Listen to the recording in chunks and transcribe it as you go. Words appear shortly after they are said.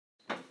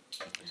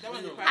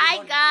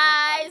Hi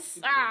guys.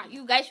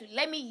 You guys should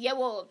let me hear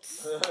what.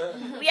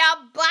 We are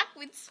back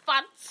with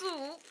part 2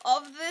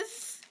 of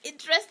this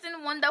interesting,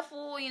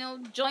 wonderful,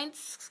 joint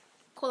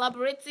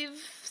collaborative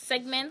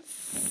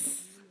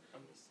segments.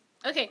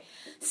 Okay,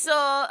 so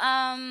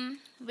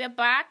we're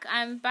back.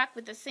 I'm back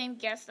with the same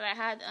guest that I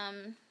had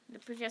the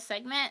previous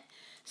segment.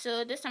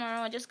 So this time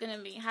around, we're just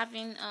gonna be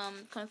having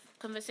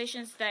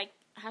conversations that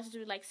has to do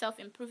with like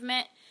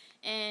self-improvement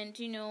and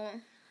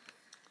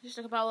just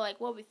talk about like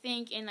what we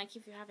think and like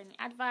if you have any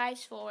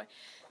advice for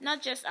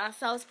not just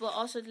ourselves but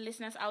also the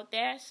listeners out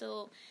there.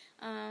 So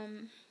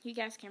you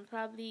guys can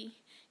probably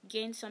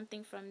gain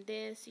something from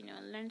this,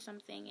 learn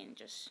something and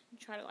just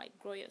try to like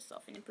grow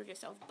yourself and improve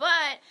yourself.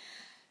 But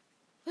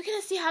we're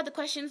gonna see how the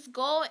questions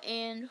go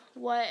and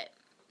what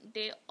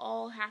they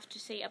all have to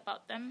say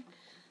about them.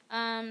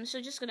 So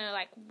just gonna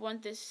like run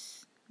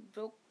this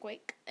real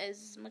quick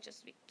as much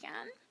as we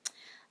can.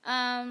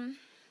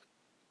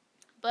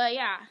 But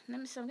yeah,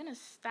 I'm gonna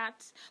start.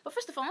 But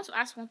first of all, I want to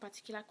ask one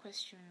particular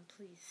question,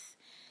 please.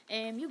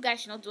 You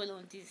guys should not dwell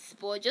on this,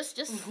 but just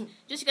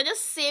you can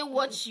just say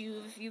what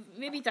you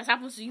maybe it has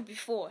happened to you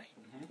before,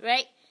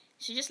 right?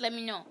 So just let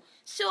me know.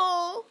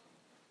 So,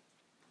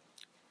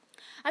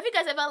 have you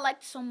guys ever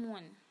liked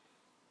someone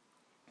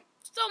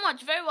so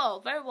much, very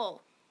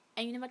well,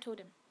 and you never told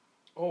them?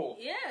 Oh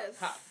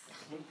yes.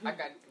 I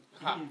got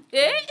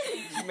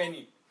too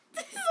many.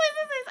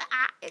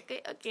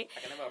 Okay. I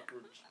can never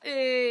approach.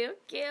 Okay.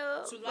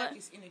 To like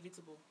is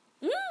inevitable.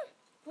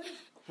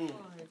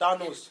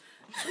 Thanos.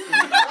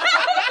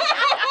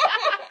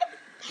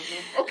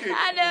 Okay.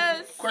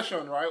 Thanos.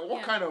 Question, right?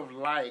 What kind of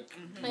like?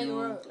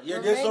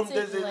 There's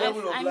a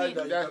level of like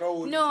that you cannot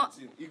hold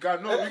it. You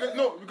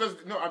because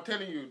I'm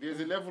telling you, there's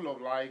a level of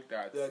like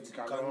that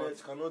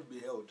cannot be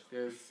held.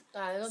 There's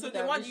So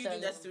then what do you do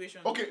in that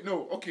situation? Okay.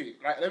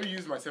 Like, let me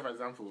use myself as an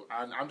example,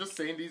 and I'm just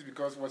saying this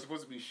because we're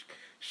supposed to be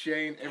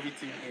sharing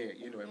everything here,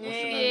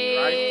 emotionally,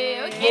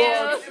 right?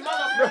 Okay. No.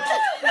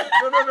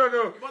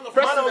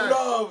 Personally,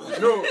 love.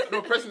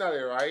 no, personally,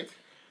 right?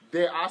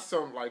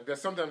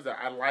 There's sometimes that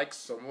I like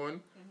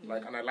someone,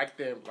 like, and I like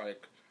them,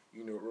 like,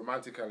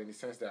 romantically in the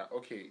sense that,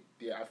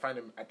 I find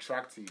them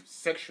attractive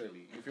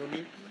sexually, you feel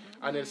me?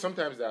 And then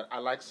sometimes that I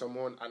like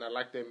someone and I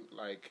like them,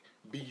 like,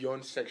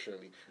 beyond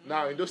sexually.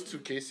 Now, in those two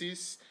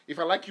cases, if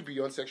I like you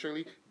beyond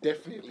sexually,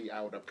 definitely I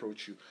would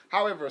approach you.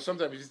 However,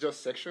 sometimes it's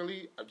just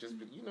sexually, I've just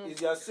been, Is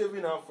you're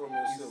saving her from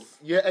yourself.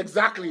 Yeah,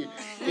 exactly.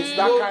 It's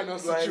that kind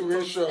of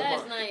situation.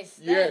 That's nice.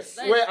 Yes,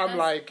 where I'm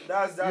like,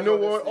 that's you know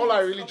what? honestly All I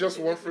really just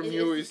want from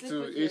you is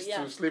to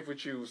to sleep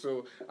with you.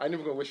 So I'm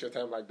never gonna waste your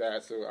time like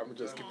that. So I'm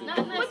just keeping.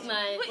 That's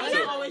nice. But you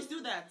don't always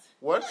do that.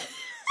 What?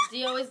 Do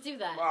you always do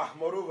that?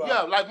 Moreover.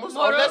 Yeah, like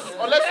unless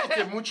it's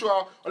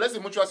a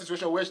mutual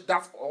situation where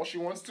that's all she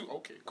wants to.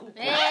 Okay, cool.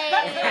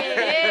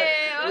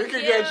 Hey, We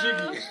can get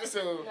jiggy.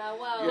 So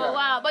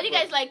wow. But you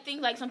guys like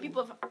think like some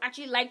people have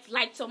actually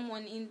liked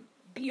someone in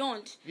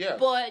beyond. Yeah.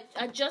 But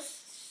are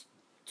just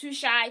too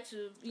shy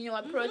to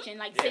approach and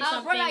like say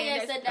something. Brother,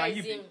 and said that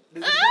is him.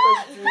 There's a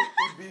difference between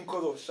it being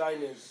because of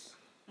shyness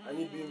and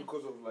it being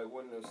because of like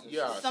what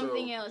else.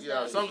 Something else.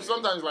 Yeah,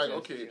 sometimes like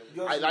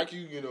I like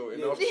you,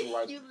 enough to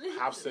like You-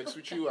 have sex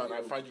with you, and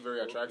I find you very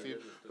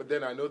attractive. But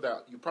then I know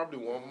that you probably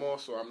want more,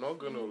 so I'm not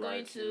gonna Going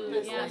like.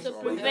 to so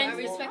but prevent I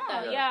respect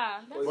that. Yeah.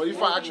 But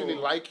if I actually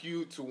like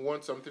you to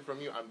want something from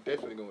you, I'm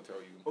definitely gonna tell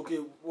you. Okay,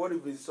 what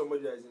if it's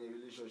somebody that is in a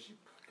relationship?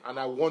 And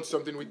I want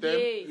something with them,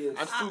 Yes.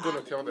 I'm still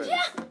gonna tell them.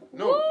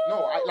 No,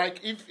 I like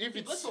if it's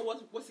Because for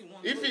what's he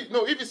want? if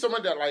it's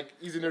someone that like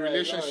is in a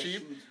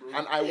relationship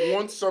and I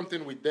want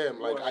something with them,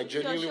 like I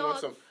genuinely want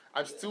some,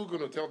 I'm still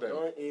gonna tell them.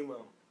 Don't aim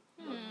out.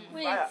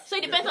 Wait, So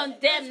it depends on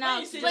them now.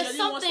 You say but you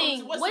want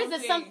something. what's What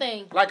is the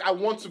something? Like I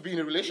want to be in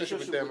a relationship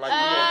with them, like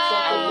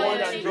Ah, I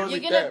want okay. to be You're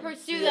with gonna them.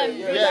 pursue them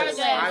Yeah, regardless.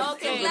 Yes, I'm Okay.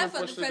 still Left gonna for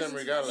the pursue them person.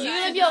 regardless. You're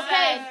gonna be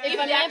okay if If a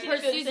they man actually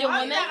pursues feel your the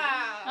woman?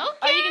 Okay.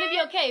 Are you gonna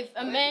be okay if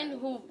a man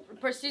who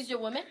pursues your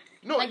woman?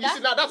 No, Like you see,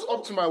 that? now that's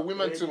up to my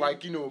women to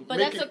like But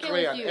make that's it okay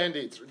clear with and you. end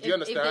it. Do If you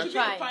understand? they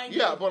try.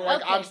 Yeah, but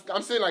like Okay.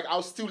 I'm saying like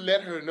I'll still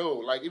let her know,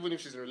 like even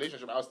if she's in a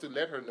relationship, I'll still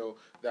let her know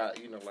that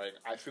like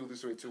I feel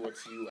this way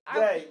towards you.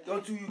 Guy,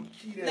 don't you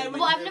kill them.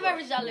 Well, I've never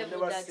reached that level.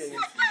 Never That's say anything.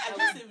 I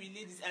just say we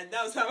ladies, and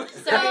that was how.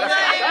 so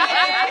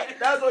like,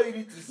 That's all you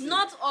need to say.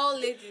 Not all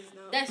ladies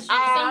now. that's true.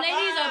 Some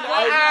ladies are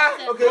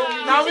very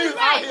okay. Now She's he's out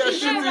right, here she's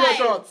shooting right.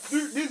 your shots.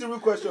 This is the real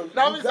question.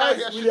 Now Do it's guys like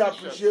a really shooting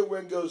appreciate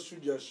when girls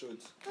shoot their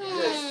shots?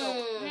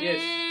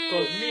 Yes,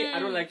 because me, I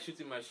don't like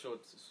shooting my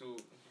shots, so.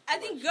 I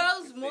think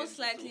girls most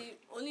likely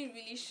only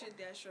really shoot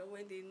their shot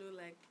when they know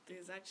like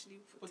there's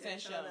actually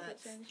potential that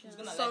He's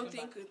gonna something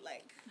like could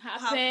like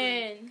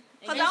Happen.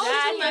 Because I won't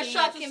shoot my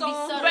shot to Can be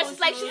someone subtle. Versus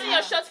like shooting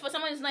your shots for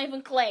someone who's not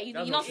even clear. You're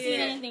That's not what- seeing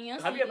Yeah. anything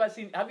else. Have you ever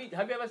seen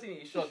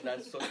a shot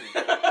that's something?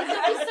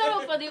 It's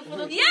subtle for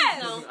the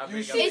Yes. now.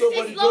 You shoot It's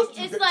somebody long- just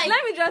to it's get- like-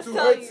 Let me just to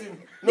tell hurt you.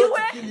 him,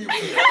 not to kill him.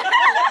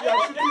 You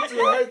are shooting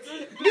to hurt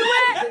him.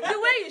 The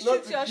way you Not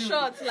shoot to your kill.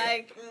 shot,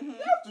 like You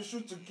have to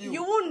shoot to kill.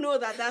 you won't know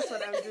that that's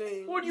what I'm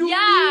doing. What do you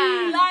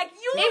Yeah. Like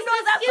you won't It's know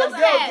a that's skill what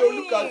Girls, I'm they'll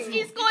doing. look at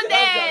you. It's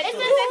coded. It's a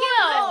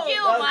skill.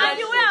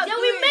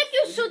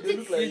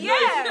 it's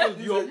Yeah. not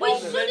your We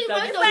shouldn't mentality.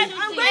 find Like, out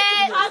I'm you going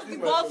say. to pass the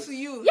ball to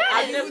you. Yeah.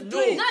 I never No,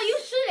 know. you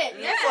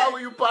shouldn't. Yeah. Why will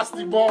you pass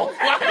the ball?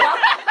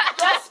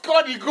 Just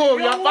score the goal.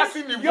 You're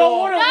passing the You're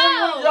ball. one of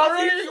No. You're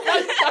really why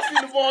you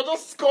passing the ball?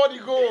 Just score the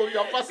goal.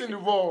 You're passing the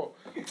ball.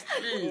 Please.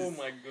 Oh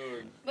my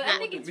god. But I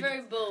think it's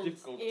very bold.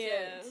 Difficult. Yeah.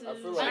 I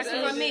feel like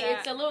Honestly, for me,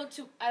 it's a little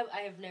too.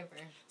 I have never.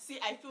 See,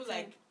 I feel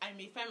like I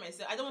may find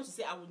myself. I don't want to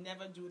say I would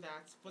never do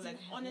that, but like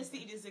honestly,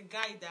 it is a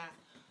guy that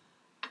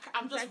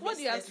I'm just Like, what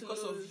do you have restless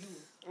to because of lose? you.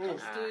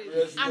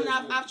 Yes, And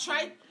yes, I've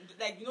tried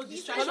like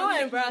distraction. But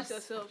don't embarrass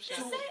yourself, Sha.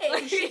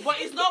 But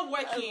it's not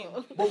working.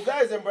 But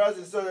guys embarrass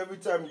themselves every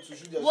time to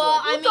shoot their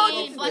Well, shot. I Who told you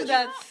mean, to but do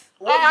that?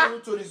 What you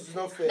told is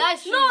not fair.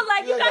 that's true. No,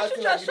 like you Yeah, can that's shoot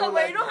like your you shot, don't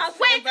but like you don't it. have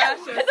to Wait, embarrass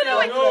wait, yourself.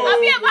 wait, No,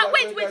 have you no, ever,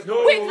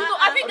 wait, no.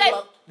 have you guys,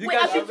 You wait,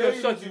 can have you, shoot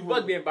your shot, you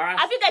must be embarrassed.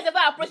 have you guys ever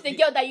approached a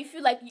girl that you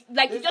feel like you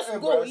It's just go,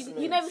 embarrassment.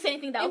 you don't even say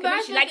anything that, okay,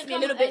 maybe she likes me a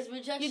little bit,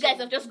 you guys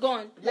have just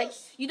gone, like,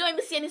 Yes. you don't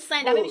even see any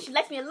sign that No. maybe she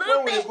likes me a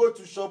little When we bit. go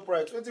to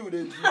ShopRite, what will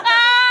they do?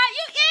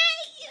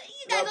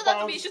 You guys don't have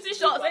to be shooting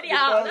shots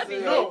anyhow. Let me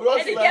know. we just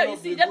Any line girl you up,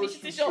 see, we just go be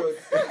shoot shooting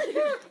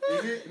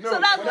shots. No, So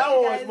that's But what that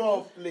you one guys was more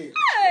of play.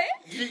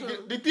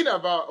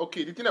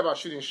 the thing about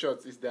shooting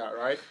shots is that,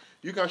 right,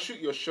 you can shoot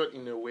your shot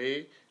in a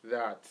way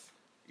that,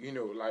 you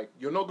know, like,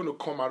 you're not going to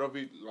come out of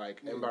it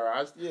like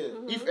embarrassed. Yeah.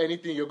 If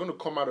anything, you're going to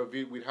come out of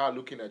it with her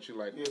looking at you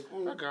like, Yeah.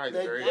 that guy is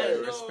Like, very yeah.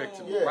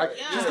 respectable. Yeah. Like,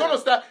 Yeah. she's going to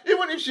start,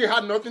 even if she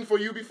had nothing for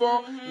you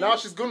before, now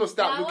she's going to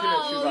start looking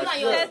at you Wow, like, not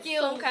your "Yeah."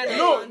 skill. Some kind of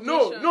No,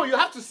 foundation. you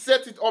have to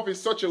set it up in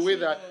such a way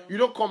that you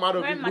don't come out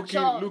of Very it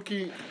mature.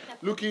 looking,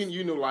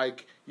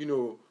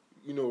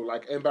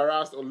 like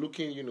embarrassed or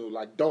looking,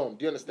 like dumb.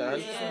 Do you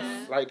understand?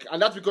 Yeah. Like,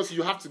 and that's because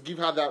you have to give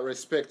her that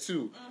respect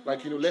too.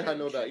 Like, let her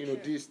know that,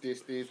 this,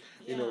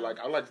 like,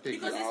 I like to take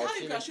Because you it's out. how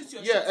you can shoot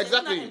your Yeah, shot. So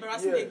exactly. you're not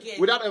embarrassing Yeah. the girl.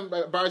 Without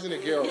embarrassing a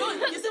girl. No,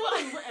 you say what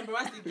I'm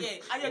embarrassed the girl.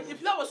 And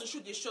if I was to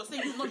shoot the shot, say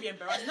you will not be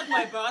embarrassed. Not more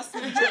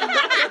embarrassing.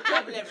 Not a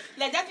problem.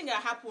 Like that thing that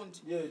happened.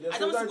 Yeah, there's I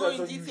don't want to go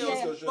sometimes in that's how you details.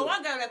 shoot your But shot.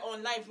 one guy like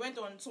on live went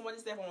on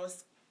somebody's live and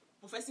was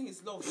professing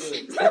his love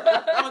Yeah.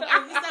 on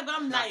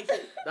Instagram live.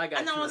 That guy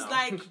And I was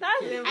like, That's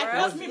I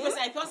felt embarrassing.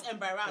 I felt what's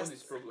embarrassed.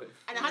 his problem?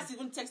 And I had to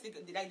even text the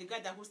guy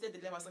that hosted the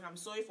live. I was like, I'm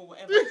sorry for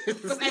whatever.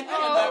 Because I felt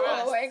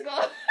Oh embarrassed. my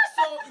god.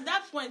 So in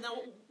that point, now,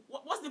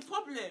 what's the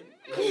problem?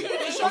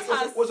 The shot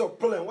has. What's your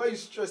problem? Why are you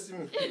stressing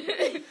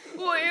me?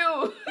 Who are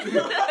you?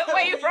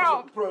 Where you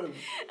from? Problem.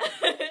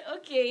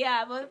 Okay,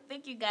 yeah, but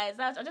thank you guys.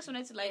 I just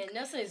wanted to Like, like,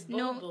 Nelson is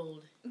No.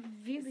 bold.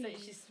 really. Like,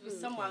 she's with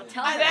someone. I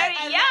Tell like- her. Very-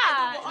 I like- yeah.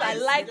 I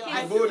like the- it.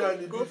 I Bold feel- and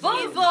the Bold. different.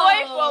 He's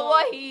going for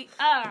what he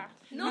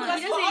No,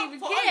 Because he doesn't even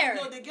care.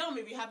 All, the girl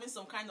may be having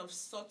some kind of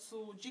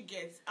subtle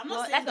jiggets. I'm not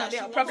Well, saying that's gonna that be she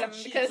a wants problem to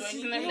cheat because or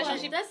she's in a anything.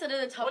 relationship. That's another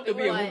Want topic. to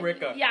be a but-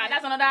 homewrecker. Yeah,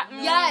 that's another.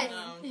 Yes.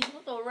 No.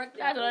 What the wreck?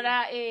 That's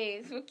another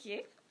is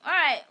okay. All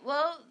right.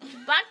 Well,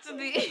 back to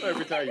the.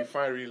 Every time you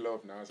find real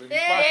love now. So if you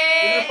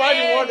Hey. find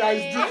the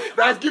one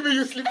that's giving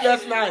you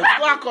sleepless nights,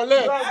 go and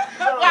collect.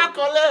 Go and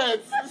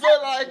collect. So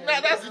like,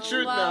 that's the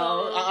truth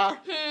Wow.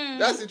 now.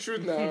 That's the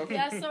truth now.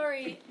 Yeah,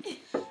 sorry.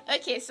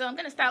 Okay, so I'm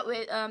gonna start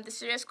with the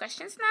serious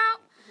questions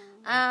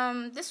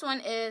now. This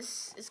one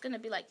it's gonna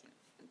be like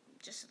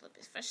just a little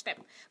bit first step,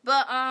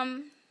 but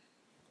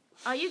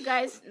are you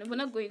guys? We're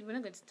not going to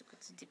go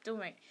too deep. Don't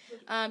worry.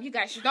 You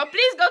guys should not.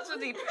 Please go too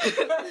deep.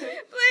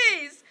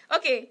 Please.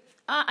 Okay.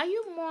 Are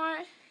you more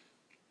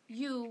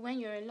you when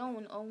you're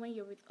alone or when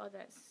you're with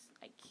others?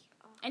 Like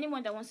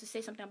anyone that wants to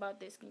say something about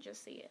this can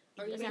just say it.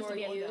 Are It you doesn't have more to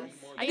be you? others.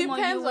 Are you more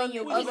you Depends when on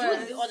you're the with Who's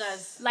others. the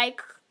others?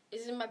 like?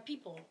 Is it my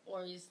people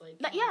or is like?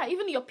 Yeah,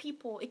 even your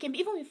people. It can be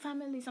even with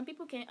family. Some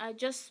people are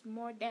just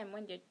more them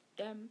when they're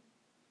them.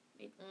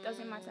 It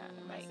doesn't matter.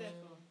 Like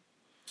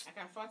I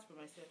can fart for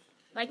myself.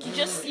 Like you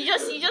just see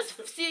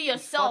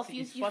yourself.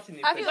 You farting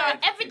in I feel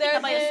like everything There's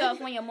about a-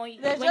 yourself when you're more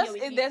There's when you're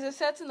with me. there's a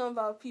certain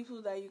number of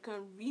people that you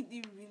can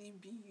really, really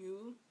be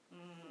you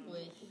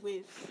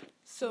with.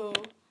 So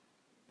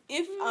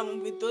if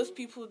I'm with those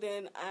people,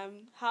 then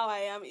I'm how I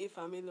am if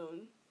I'm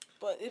alone.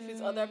 But if it's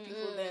other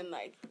people, then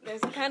like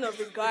there's kind of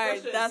a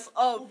guard that's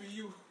up. Who be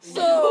you?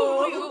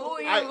 So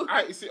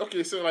I see.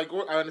 Okay, so like,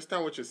 I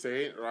understand what you're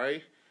saying,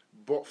 right?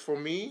 But for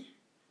me,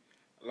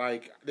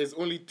 like, there's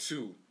only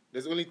two.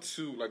 There's only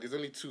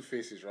two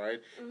faces, right?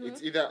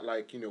 It's either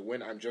like,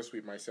 when I'm just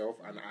with myself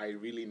and I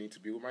really need to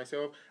be with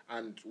myself,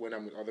 and when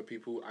I'm with other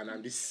people and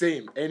I'm the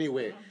same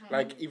anyway.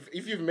 Like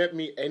if you've met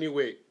me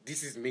anyway,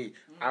 this is me.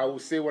 I will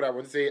say what I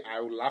want to say. I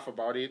will laugh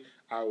about it.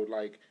 I would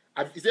like.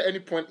 Is there any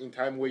point in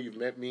time where you've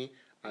met me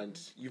and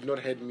you've not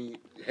heard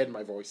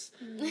my voice?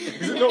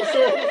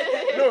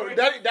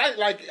 That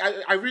like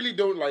I really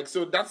don't like.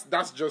 So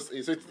that's just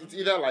it. So it's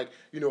either like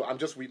I'm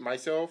just with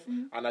myself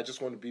and I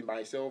just want to be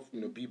myself,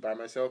 be by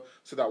myself,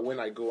 so that when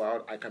I go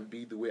out I can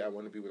be the way I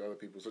want to be with other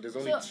people. So there's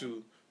only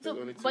two. There's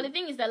only two. But the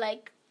thing is that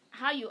like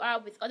how you are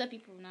with other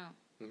people now,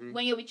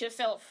 when you're with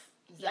yourself,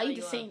 are you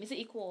the same? Is it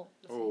equal?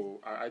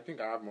 Oh, I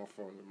think I have more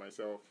fun with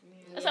myself.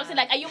 That's what I'm saying.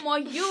 Like, are you more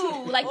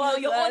you? Like,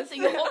 you're own, so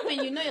you're open.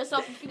 You know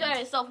yourself. You figure out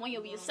yourself when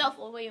you're with yourself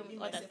or when you're with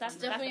others. That's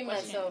Definitely the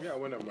question. myself. Yeah,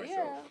 when I'm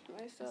myself.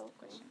 myself.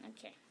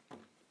 Okay.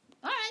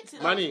 All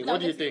right. Manny, what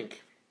do you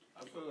think?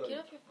 I feel Get like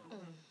off your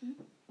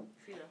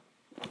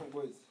phone.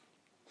 boys.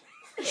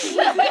 He Yay!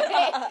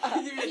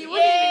 wasn't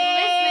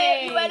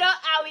You were not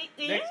are we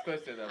in? Next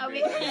question. Are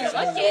we Abby. in?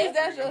 Okay.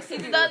 If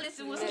you don't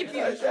listen, we'll skip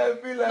you. I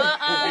feel like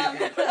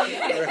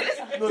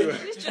no, you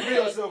be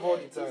yourself all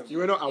the time. You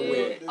were not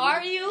aware.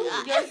 Are you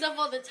yourself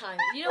all the time?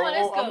 You know what?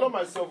 Let's I'm go. not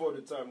myself all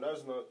the time.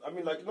 That's not. I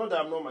mean, like, not that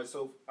I'm not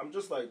myself. I'm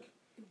just like.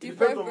 It Different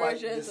depends on the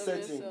versions of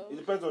setting. yourself. It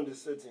depends on the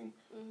setting.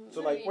 So,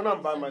 No, like, you when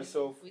I'm by understand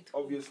myself, with who?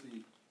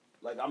 obviously,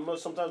 like, I'm not.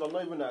 Sometimes I'm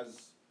not even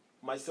as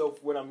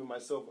myself when I'm with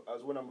myself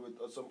as when I'm with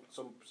some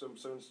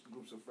certain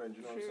groups of friends.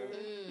 You know what I'm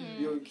saying?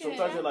 You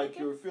sometimes you're like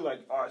you feel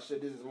like, oh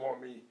shit, this is more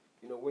me.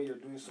 You know, when you're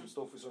doing some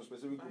stuff with some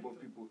specific group of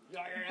people.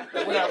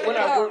 Like,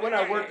 when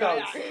I work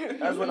out,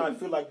 that's when I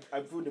feel like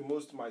I feel the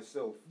most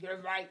myself. You're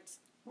right.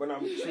 When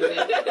I'm chilling,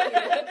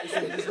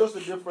 it's just a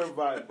different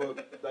vibe,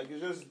 but like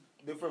it's just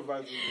different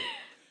vibes,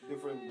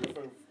 different.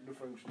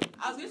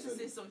 I was going to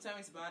say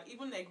sometimes, but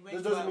even like when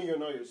This doesn't mean you're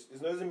not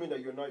it doesn't mean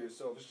that you're not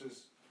yourself. It's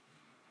just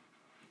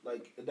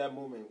like at that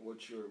moment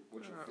what you're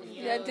feeling.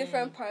 There are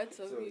different parts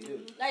of So you. yeah,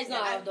 That is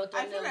not I our daughter.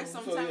 feel like no.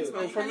 sometimes So, yeah.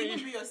 man, you For can me-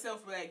 even be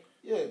yourself, like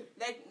yeah.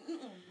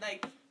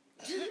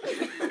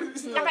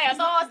 it's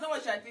not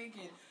what you're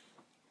thinking.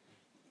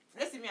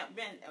 Let's say me and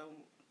Ben,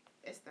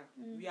 Esther,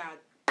 we are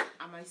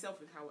and myself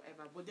with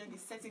however, but then the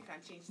setting can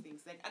change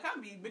things. Like I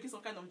can't be making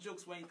some kind of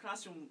jokes when in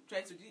classroom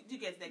try to do you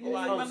get like Yeah,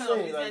 wow, that's what what kind I'm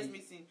of saying,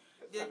 business missing.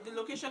 The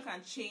location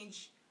can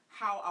change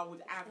how I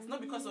would act, not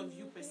because of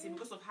you per se,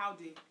 because of how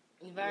the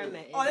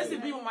Environment. or let's say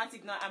being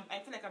romantic now. I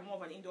feel like I'm more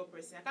of an indoor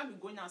person. I can't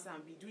be going outside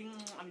and be doing,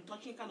 I'm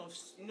touching kind of,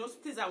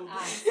 things I would do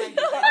inside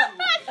the bedroom.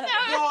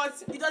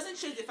 But it doesn't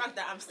change the fact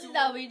that I'm still.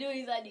 That we do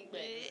inside the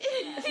bed.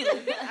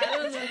 I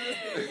don't know.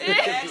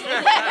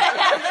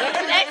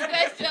 Next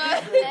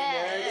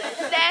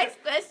question.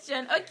 Next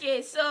question.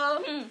 Okay,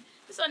 so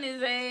this one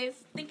is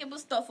thinkable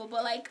stuff,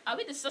 but like, are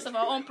we the source of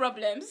our own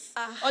problems,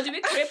 or do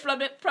we create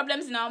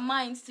problems in our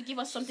minds to give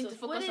us something to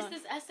focus What is on?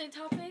 this essay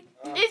topic?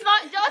 It's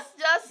not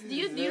just. Do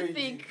you Very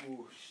think, deep,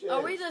 oh, shit.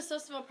 Are we the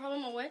source of a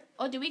problem or what?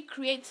 or do we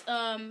create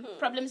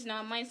problems in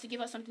our minds to give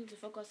us something to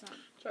focus on?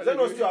 Is that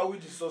not still are we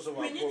the source of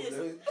our We need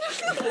problem?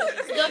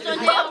 Dr.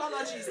 Neil,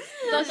 Apologies.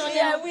 Dr.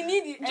 Yeah, Neil, we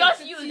need it.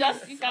 just you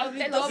can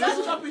tell Just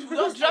us. drop it. We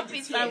don't Drop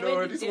it. here. and No,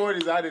 wait this it. one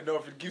is hard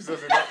enough. It gives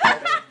us enough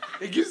problem.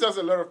 It gives us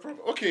a lot of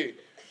problem. Okay,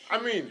 I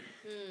mean,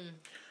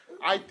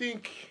 I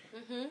think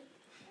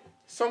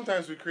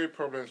sometimes we create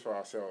problems for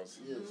ourselves.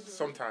 Yes.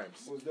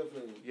 Sometimes. Most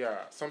definitely. Yeah,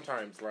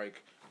 sometimes,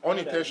 like,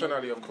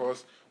 unintentionally, of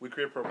course, we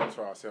create problems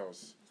for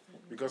ourselves.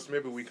 Because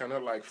maybe we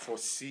cannot, like,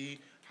 foresee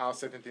how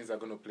certain things are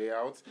going to play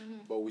out,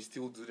 but we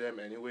still do them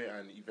anyway,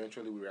 and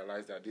eventually we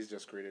realize that this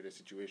just created a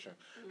situation.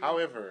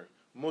 However,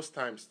 most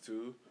times,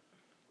 too,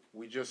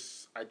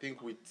 I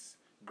think with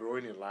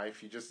growing in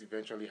life, you just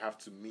eventually have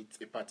to meet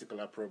a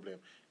particular problem.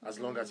 As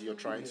long as you're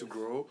trying to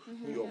grow,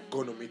 you're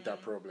going to meet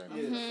that problem.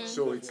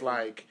 So it's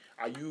like,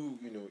 are you,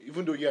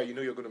 even though, you're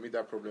going to meet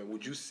that problem,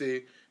 would you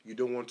say you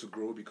don't want to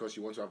grow because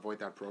you want to avoid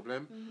that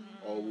problem?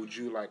 Or would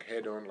you, like,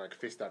 head on, like,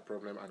 face that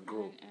problem and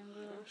grow?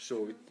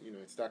 So,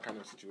 it's that kind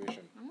of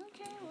situation.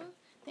 Okay, well,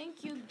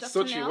 thank you, Dr.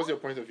 Sochi, Nell. what's your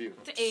point of view?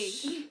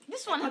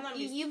 This one,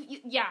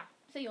 yeah,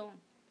 say your own.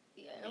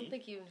 Yeah, I don't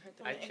think you even heard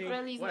I that. think.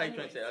 Really What are you good.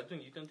 trying to say? I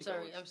think you don't think.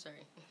 Sorry, I'm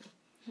sorry.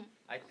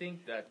 I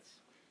think that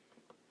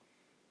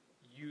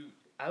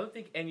I don't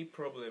think any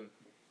problem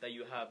that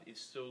you have is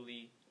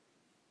solely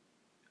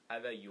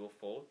either your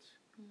fault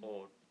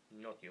or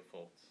not your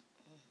fault,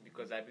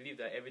 because I believe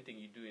that everything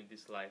you do in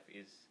this life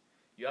is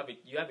you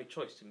have a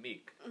choice to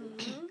make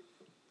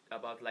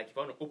about, like, if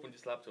I want to open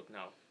this laptop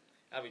now,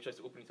 I have a choice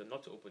to open it or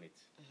not to open it.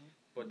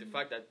 But the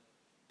fact that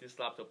this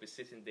laptop is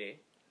sitting there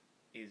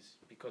is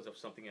because of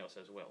something else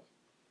as well.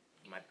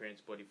 My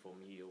parents bought it for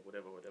me or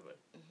whatever.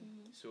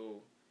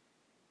 So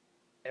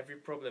every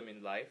problem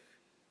in life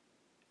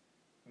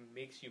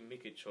makes you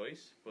make a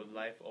choice, but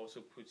life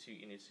also puts you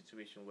in a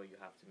situation where you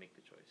have to make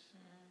the choice.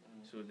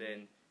 So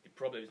then the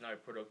problem is now a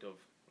product of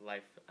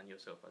life and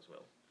yourself as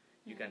well.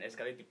 You can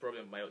escalate the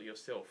problem by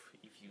yourself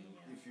if you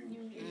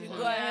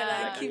Go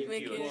ahead and keep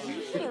making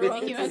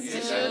wrong Making decisions.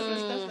 decisions and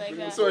stuff like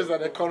that. So is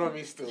an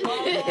economist too.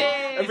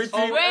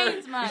 Everything,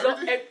 Brains, man. It's not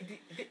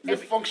the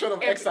function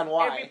of X and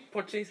Y. Every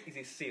purchase is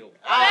a sale.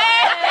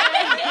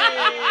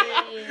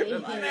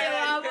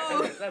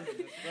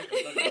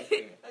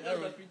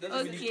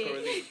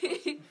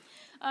 Okay.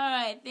 All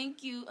right.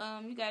 Thank you,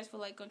 you guys, for,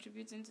 like,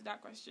 contributing to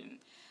that question.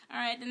 All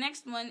right. The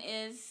next one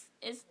is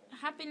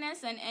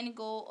happiness an end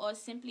goal or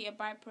simply a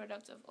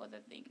byproduct of other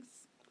things?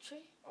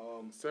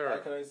 Sarah.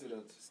 Can I say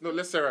that? No,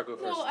 let Sarah go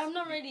first. No, I'm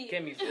not ready.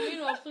 Kemi.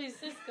 Meanwhile, please,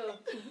 Cisco.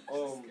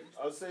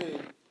 I'll say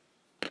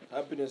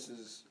happiness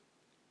is.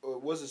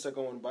 What's the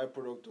second one?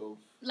 Byproduct of.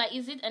 Like,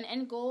 is it an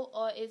end goal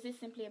or is it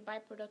simply a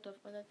byproduct of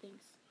other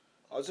things?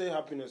 I'll say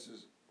happiness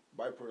is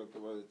byproduct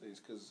of other things,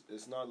 because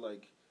it's not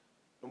like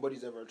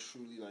nobody's ever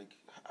truly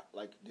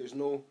like there's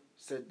no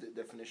set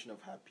definition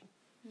of happy.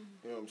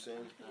 You know what I'm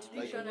saying?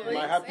 Like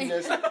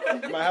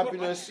my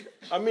happiness.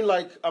 I mean,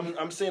 like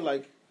I'm saying,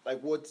 like,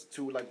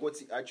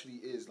 what it actually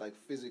is, like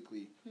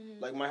physically.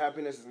 Like my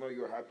happiness is not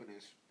your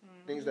happiness.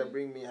 Things that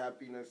bring me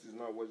happiness is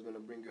not what's gonna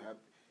bring you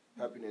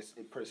happiness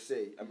per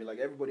se. I mean, like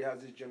everybody has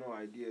this general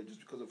idea just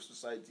because of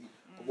society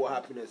of what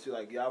happiness is.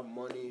 Like you have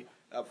money,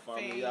 you have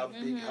family, Fame. you have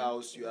big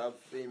house, you have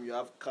fame, you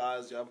have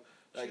cars, you have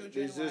like Children,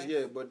 there's this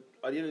wife. but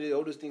at the end of the day,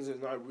 all those things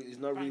is not really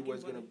Banking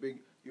what's gonna money. bring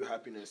you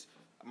happiness.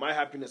 My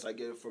happiness I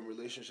get it from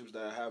relationships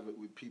that I have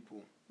with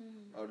people.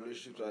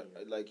 Relationships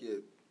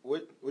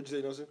What you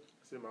say, Nelson?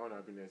 I say my own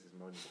happiness is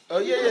money. Oh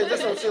yeah,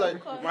 that's what I'm saying.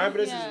 Like course, my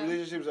happiness yeah. is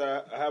relationships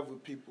I have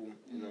with people.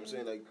 You know what I'm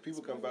saying? Like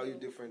people can value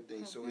different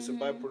things, so it's a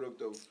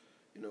byproduct of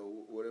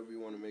whatever you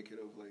want to make it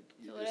of. Like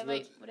So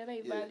it's whatever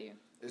you yeah. value.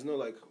 It's not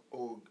like,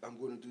 oh, I'm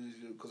going to do this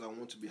because I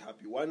want to be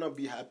happy. Why not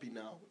be happy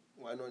now?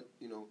 Why not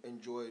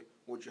enjoy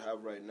what you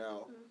have right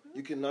now?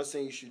 You cannot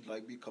say you should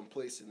like be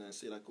complacent and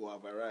say like, oh,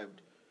 I've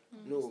arrived.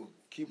 No,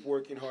 keep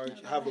working hard.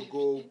 Have a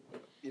goal.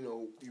 If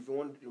you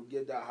want to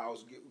get that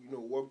house,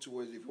 work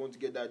towards it. If you want to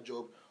get that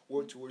job,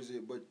 work towards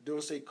it. But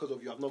don't say because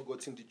of you have not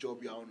gotten the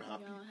job, you are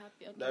unhappy. You're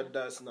unhappy. Okay.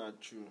 That's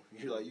not true.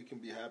 You can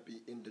be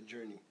happy in the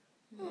journey.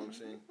 You know what I'm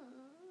saying?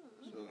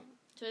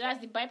 So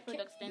that's the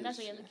byproducts then. That's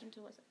what Yes. you're looking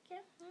towards. Okay.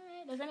 All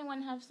right. Does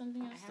anyone have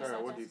something else? to Sarah,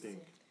 say? what do you think?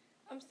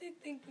 I'm still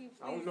thinking.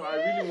 I don't know. I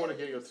really want to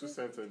get your 2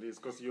 cents on this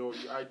because you're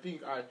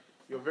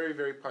very,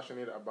 very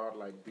passionate about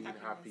like being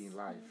happy in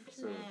life.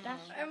 So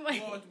That's I'm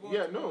like,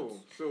 yeah, no.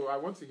 So I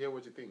want to hear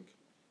what you think.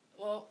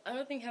 well, I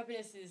don't think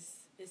happiness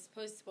is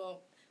supposed to.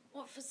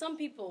 Well, for some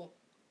people,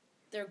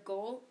 their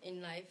goal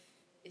in life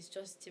is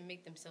just to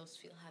make themselves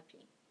feel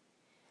happy.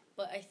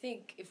 But I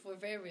think if we're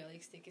very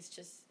realistic, it's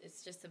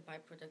just a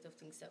byproduct of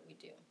things that we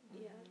do.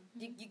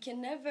 Yeah. You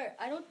can never.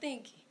 I don't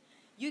think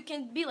you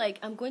can be like,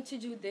 I'm going to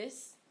do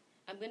this.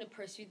 I'm going to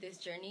pursue this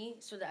journey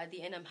so that at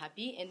the end I'm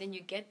happy, and then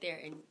you get there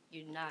and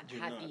you're not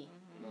happy.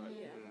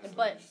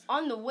 But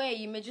on the way,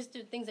 you may just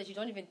do things that you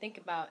don't even think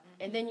about,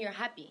 and then you're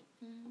happy.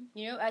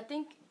 I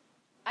think,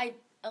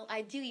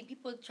 ideally,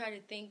 people try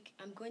to think,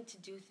 I'm going to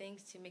do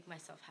things to make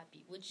myself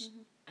happy, which,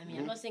 I mean,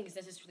 I'm not saying it's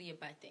necessarily a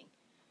bad thing,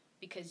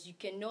 because you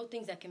can know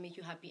things that can make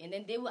you happy, and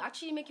then they will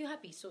actually make you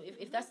happy. So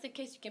if that's the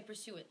case, you can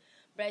pursue it.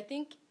 But I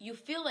think you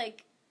feel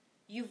like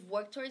you've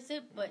worked towards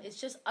it, but it's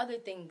just other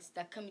things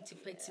that come into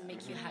play to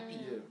make you happy.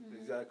 Yeah,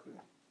 exactly.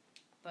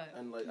 But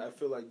And like I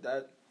feel like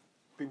that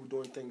people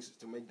doing things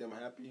to make them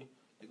happy,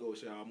 they go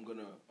say I'm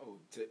gonna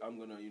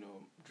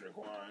drink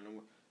wine.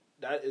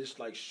 That is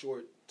like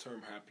short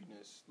term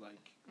happiness.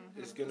 Like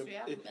it's gonna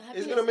it's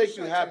Happiness gonna is make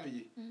you short-term.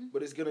 happy,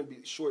 but it's gonna be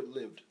short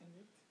lived.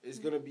 It's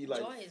gonna be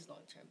like joy is long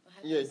term.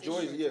 yeah, joy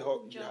is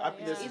Joy,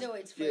 happiness. yeah. Is, Either way,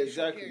 it's for yeah, a short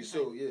exactly. period of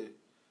So time. yeah.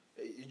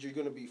 You're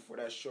gonna be for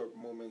that short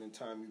moment in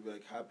time. You be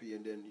like happy,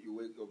 and then you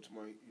wake up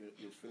tomorrow.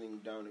 You're feeling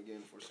down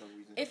again for some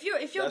reason. If your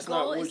That's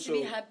not goal what is to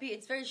be so- happy,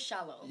 it's very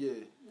shallow. Yeah,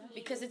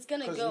 because it's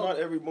gonna because go. not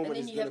every moment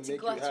and then is you gonna have to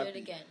make go you after it happy.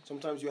 again.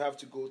 Sometimes you have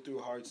to go through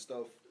hard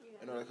stuff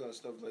and all that kind of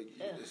stuff. Like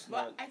it's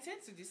But not. I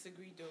tend to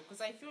disagree though,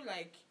 because I feel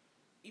like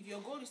if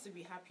your goal is to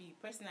be happy,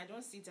 personally, I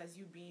don't see it as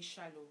you being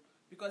shallow.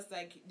 Because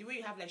like the way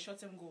you have like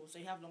short-term goals, so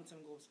you have long-term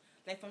goals.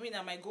 Like for me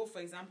now, my goal, for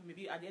example,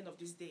 maybe at the end of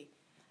this day,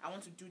 I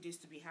want to do this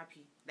to be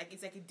happy. Like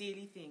it's like a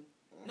daily thing,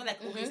 not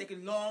like okay, it's like a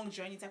long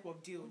journey type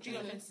of deal. Do you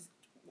know what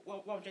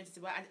I'm trying to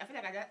say? But I feel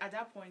like at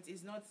that point,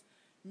 it's not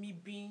me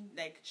being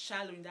like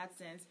shallow in that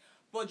sense,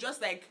 but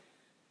just like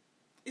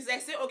it's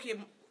like say okay,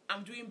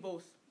 I'm doing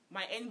both.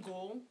 My end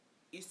goal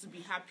is to be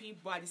happy,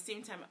 but at the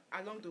same time,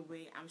 along the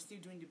way, I'm still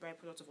doing the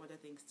byproduct of other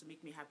things to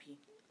make me happy.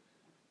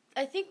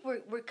 I think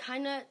we're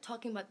kind of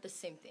talking about the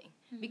same thing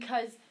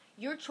because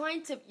you're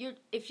trying to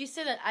if you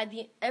say that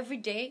every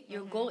day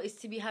your goal is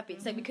to be happy,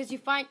 it's like because you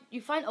find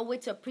a way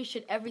to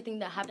appreciate everything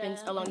that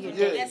happens along your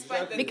day.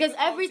 exactly. Because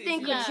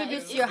everything Yeah,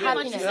 contributes it's to your pretty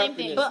much happiness. the same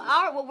thing. But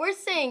what we're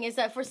saying is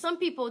that for some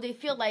people, they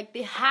feel like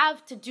they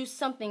have to do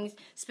something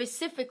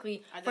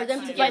specifically At for that them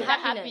to time. get Get that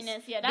happiness.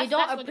 happiness, yeah, They that's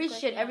don't what the appreciate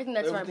question- everything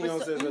that's Everything right.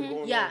 else But is like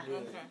going yeah. on.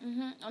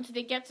 Okay. Until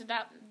they get to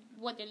that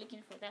what they're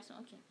looking for. That's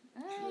okay.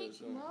 All right.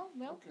 so-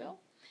 Well.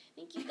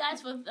 Thank you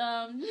guys for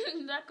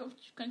that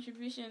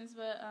contributions,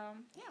 but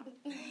yeah.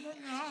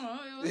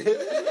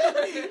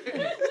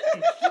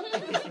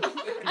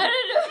 I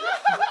don't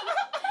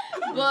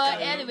know.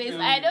 But anyways,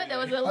 I know there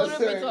was a little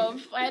bit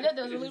of. I know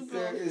there was a little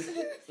bit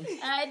of.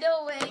 I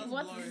know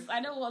I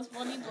know what's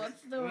funny, but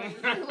don't worry.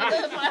 We're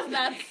gonna pass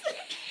that.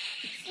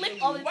 Slip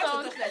of the What's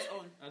tongue. the touch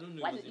on? I don't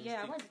know. Why if did, it's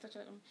yeah, a why did you touch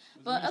it?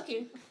 But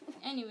okay.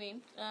 Anyway,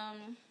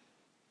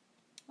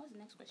 what's the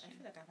next I question?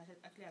 feel like I've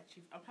actually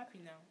achieved. I'm happy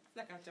now.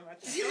 I feel like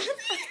I've achieved.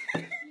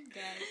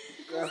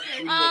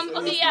 Guys.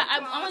 Okay, yeah, I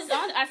want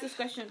to ask this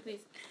question,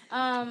 please.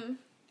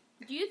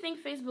 Do you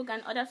think Facebook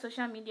and other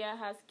social media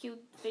has killed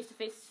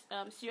face-to-face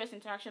serious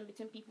interaction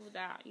between people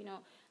that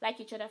like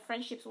each other,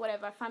 friendships,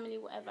 whatever, family,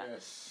 whatever?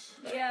 Yes.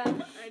 Yeah,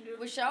 I do.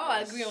 We shall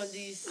all agree on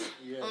these.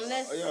 Yes.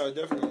 Unless Yeah,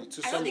 definitely.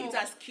 I don't think it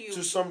has killed.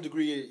 To some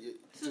degree,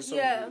 to some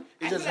Yeah. degree.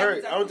 I It just feel like hurt.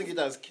 it's I don't think it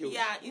has killed.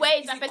 Yeah, Where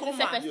it's a affecting coma.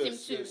 self-esteem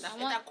Yes, too. yes. I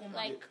It's want a coma.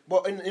 like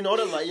But in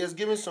order, like, it's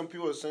giving some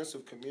people a sense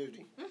of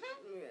community. Yeah.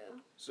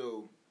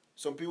 So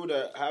some people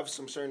that have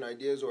some certain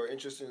ideas or are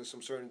interested in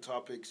some certain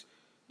topics,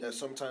 that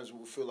sometimes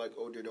we feel like,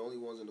 oh, they're the only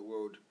ones in the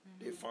world.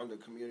 They found a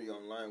community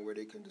online where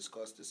they can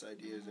discuss these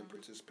ideas and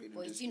participate in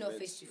But these it's events.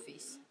 face to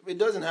face. It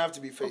doesn't have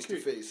to be face to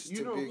face you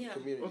to know- be a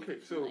community. Okay,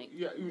 so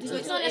So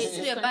it's not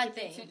necessarily a bad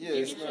thing. Yeah,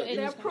 it's not.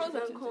 There are pros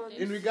and cons.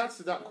 in regards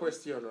to that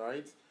question,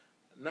 right?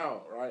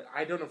 Now, right,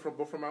 I don't know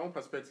but from my own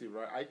perspective,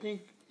 right, I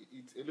think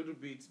it's a little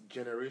bit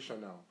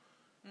generational,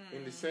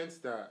 in the sense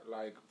that,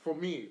 like, for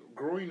me,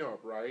 growing up,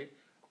 right,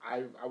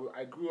 I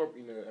grew up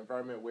in an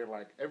environment where,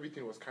 like,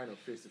 everything was kind of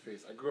face to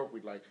face. I grew up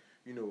with, like,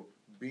 you know,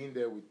 being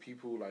there with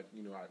people, like,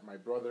 you know, like my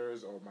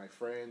brothers or my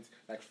friends,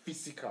 like,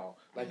 physical.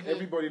 Like,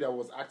 everybody that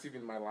was active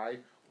in my life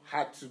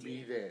had to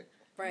be there.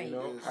 Right. You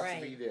know, had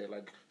Right. to be there.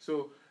 Like,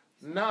 so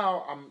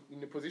now I'm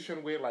in a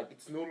position where, like,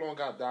 it's no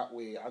longer that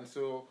way. And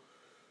so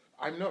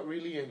I'm not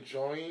really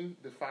enjoying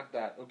the fact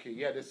that, okay,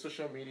 yeah, there's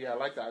social media. I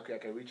like that, okay, I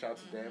can reach out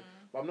to them.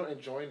 But I'm not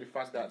enjoying the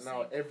fact that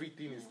now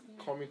everything is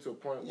coming to a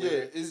point Yeah,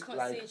 where, it's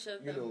like, each other.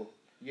 you know,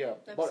 yeah.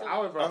 But Absolutely.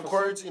 however, and for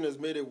quarantine has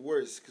made it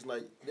worse because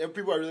like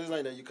people are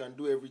realizing that you can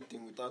do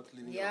everything without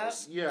leaving your Yeah.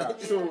 house. yeah,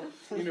 so,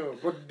 you know,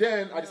 but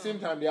then at the same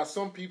time, there are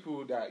some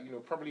people that, you know,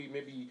 probably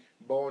maybe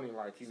born in,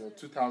 like, you know,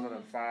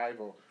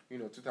 2005 or, you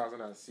know,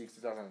 2006,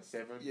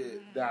 2007. Yeah.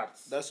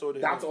 That's all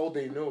they that's know. all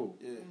they know.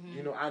 Yeah.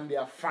 You know, and they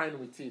are fine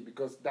with it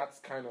because that's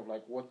kind of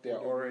like what they're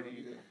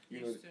already,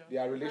 you know, Used to.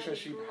 their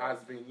relationship has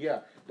been,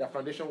 their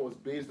foundation was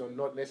based on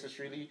not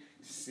necessarily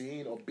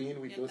seeing or being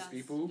with those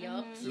people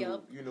Yup, to,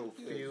 yup. you know,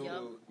 feel,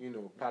 Yup. you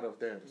know, part of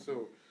them.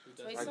 So,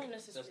 So it's Like, not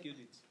That's necessary. killed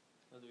it.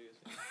 That's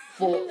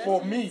what you're saying.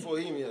 for me, For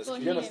him, yes. For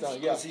you him. understand?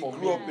 Yeah, Because he for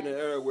grew me. up in an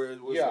era where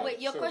it was Yeah. like, Wait,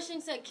 your So-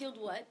 question said killed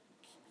what?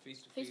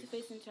 Face to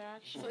Face-to-face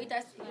interaction. So it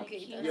has Like, okay.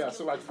 you It Yeah, has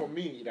so like for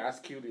me, it has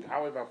killed it.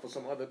 However, for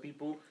some other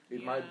people,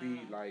 it might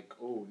be like,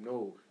 oh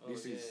no,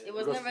 this yeah. is It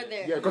was because- never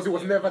there. Yeah, because it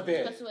was never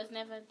there. Because it was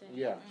never there.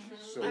 Yeah,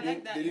 so I they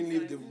like that didn't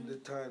live insight. the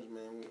times,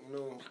 man. You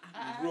know,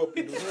 we grew up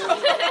in those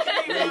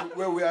times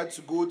where we had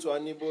to go to our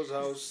neighbor's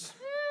house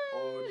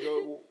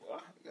or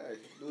guys,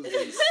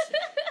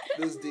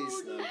 those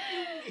days now.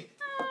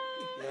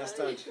 You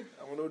understand?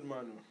 I'm an old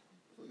man.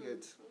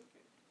 Forget.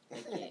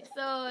 Okay,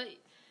 so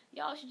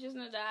y'all should just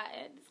know that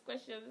this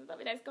question is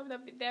something that's coming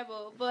up with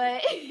devil,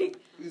 but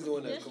Who's the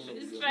one that's just, coming up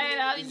just with try it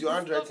out. Is your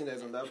handwriting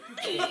that's on that?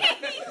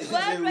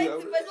 Well,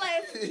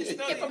 right, it's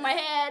like from my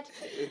head.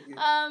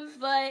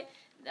 But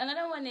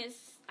another one is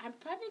I'm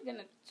probably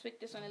gonna tweak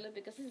this one a little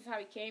bit because this is how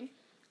it came.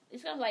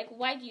 It's kind of like,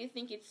 why do you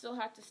think it's so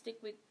hard to stick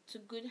to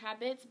good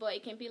habits? But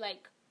it can be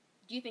like,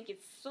 do you think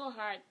it's so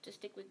hard to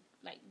stick with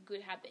like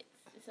good habits?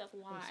 It's like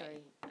why? I'm sorry.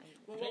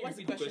 Well, Can you what's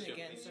the repeat the question question,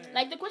 again? please? Sorry.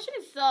 Like the question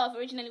itself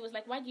originally was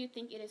like, why do you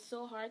think it is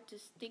so hard to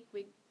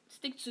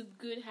stick to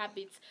good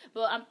habits?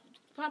 But I'm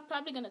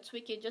probably gonna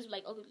tweak it just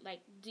like, okay,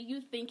 like, do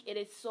you think it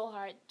is so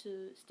hard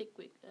to stick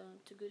with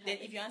to good Then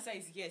habits? if your answer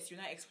is yes, you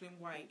now explain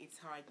why it's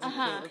hard.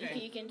 Okay.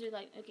 You can do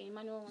like, okay,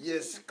 Emmanuel wants to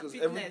Yes, say because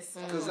Fitness.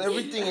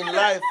 everything in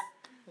life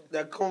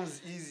that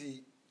comes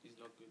easy It's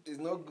not good. is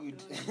not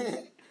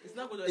good. It's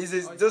not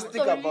good. Just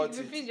think So about it.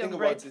 refuse your Think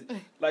breath. about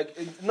it. Like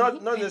it's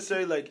not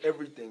necessarily like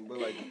everything, but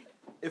like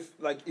if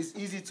like it's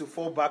easy to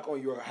fall back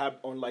on your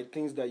on like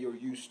things that you're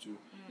used to.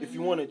 If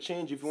you want to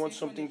change, if you want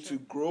something to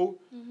grow,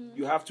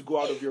 you have to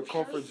go out of your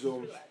comfort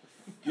zone.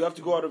 You have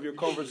to go out of your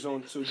comfort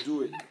zone to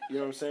do it. You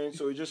know what I'm saying?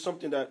 So it's just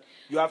something that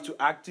you have to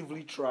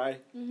actively try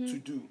to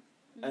do.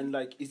 And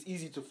like it's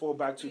easy to fall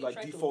back to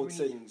like default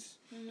settings.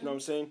 You know what I'm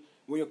saying?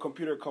 When your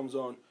computer comes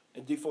on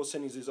and default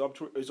settings is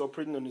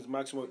operating on its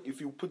maximum, if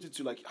you put it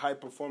to like high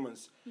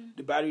performance,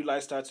 the battery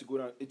life starts to go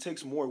down. It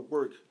takes more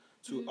work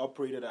to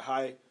operate at a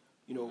high,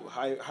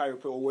 higher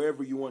or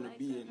wherever you want to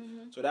be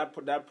in. So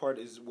that part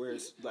is where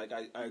it's like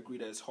I agree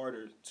that it's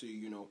harder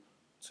to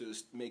to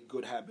make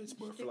good habits,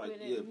 but I feel like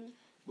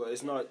but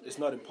it's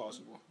not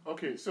impossible.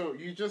 okay, so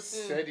you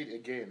just said it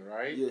again,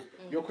 right? Yeah.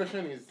 Your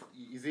question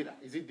is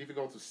it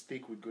difficult to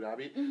stick with good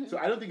habit? So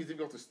I don't think it's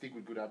difficult to stick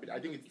with good habit. I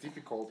think it's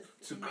difficult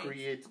to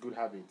create good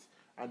habits.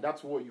 And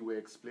that's what you were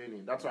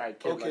explaining. That's why I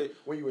kept like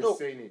when you were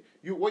saying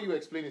it. What you were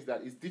explaining is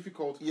that it's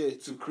difficult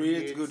to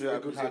create good a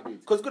habits. good habit.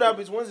 Because good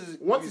habits once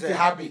it's a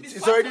habit,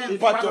 it's already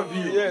part of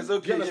you. Yes,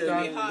 okay. Do you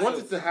understand? Yeah. Once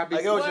it's a habit,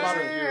 I get what it's you're part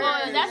of saying. you.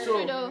 Oh, that's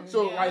true though.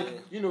 So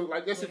like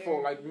like let's say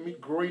for like me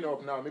growing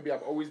up now, maybe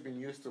I've always been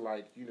used to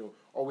like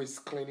always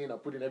cleaning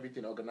and putting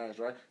everything organized,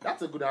 right?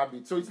 That's a good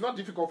habit. So it's not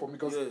difficult for me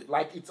because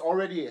like it's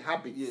already a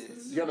habit.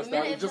 Yes. Do you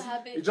understand? It's a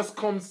habit. It just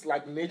comes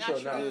like nature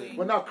Naturally. now.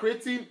 But now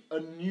creating a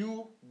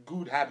new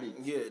good habit.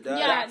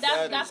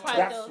 That's part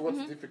That's though.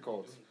 what's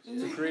difficult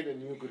to create a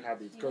new good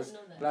habit because know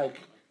that. like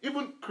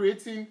even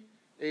creating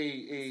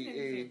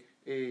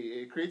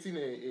creating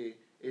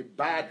a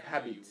bad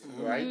habit,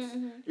 right,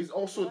 is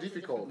also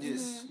difficult.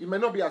 Yes. It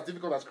might not be as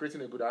difficult as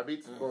creating a good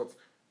habit, but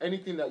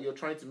anything that you're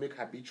trying to make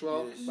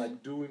habitual,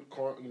 like doing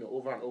over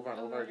and over and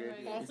over again,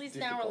 Mostly it's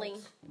difficult. snarling.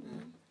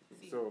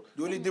 So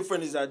The only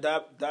difference is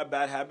that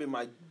bad habit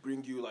might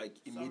bring you like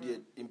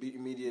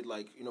immediate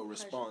like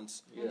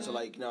response. Yeah. So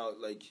like now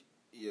like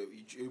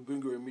it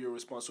bring you immediate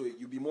response. So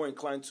you'll be more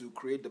inclined to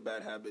create the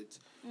bad habits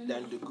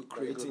than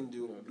creating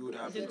the good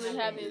habits. The good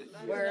habits.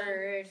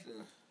 Word.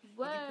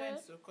 What? It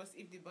depends, because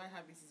if the bad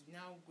habit is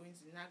now going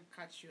to now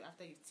catch you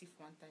after you thief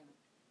one time.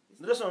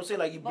 That's what I'm saying.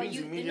 Like it brings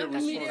you- immediate they're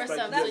not immediate response,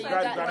 like response, you so get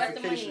you got the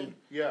gratification. money.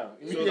 Yeah, So,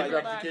 immediate like,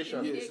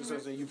 gratification. Yes,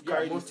 so you've Yeah,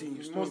 carried most- the thing,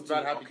 you most stole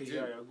bad it. habits Okay, do.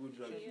 yeah, good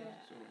job. Yeah.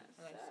 So,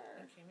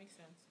 Okay, makes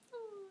sense.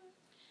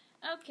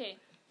 Okay.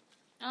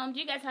 Do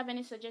you guys have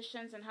any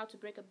suggestions on how to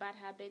break a bad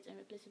habit and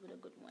replace it with a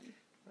good one?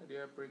 Yeah,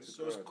 bring to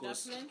source God.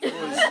 course.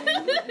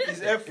 Definitely.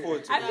 It's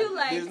effort. I feel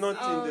like there's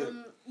nothing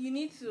there. you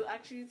need to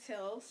actually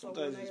tell someone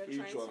Sometimes that it's you're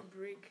trying spiritual. to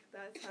break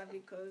that habit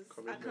because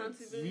Commitment.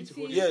 accountability You need to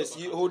hold Yes,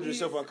 you hold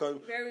yourself is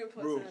accountable. very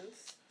important.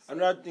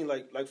 Another thing,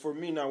 like for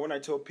me now, when I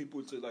tell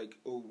people to like,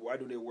 oh, why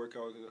do they work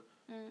out?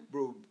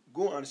 Bro,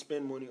 go and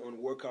spend money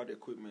on workout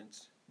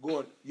equipment. Go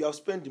on. You have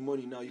spent the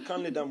money now. You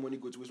can't let that money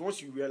go to waste.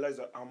 Once you realize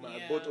that I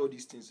bought all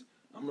these things,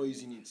 I'm not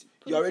using it.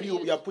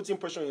 You are putting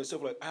pressure on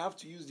yourself. Like I have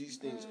to use these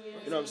things.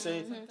 You know what I'm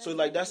saying? So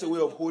like that's a way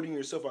of holding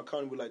yourself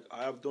accountable. Like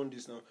I have done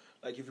this now.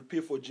 Like if you pay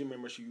for gym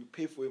membership, you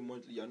pay for it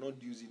monthly. You're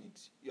not using it.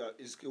 Yeah,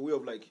 it's a way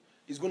of like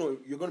you're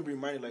gonna be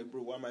reminded like,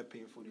 bro, why am I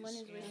paying for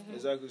this?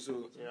 Exactly.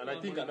 So Yeah, and I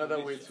think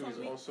another way too is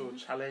also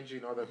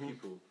challenging other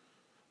people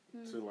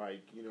to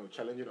like,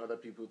 challenging other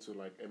people to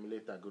like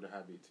emulate that good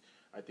habit.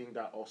 I think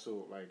that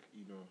also like,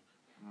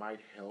 might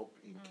help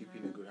in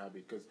keeping a good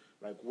habit, because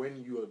like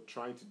when you are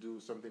trying to do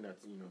something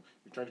that's,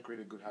 you're trying to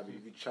create a good habit,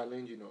 if you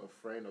challenge, a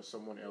friend or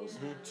someone else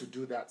to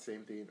do that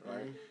same thing,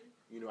 right?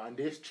 And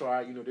they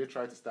try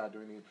to start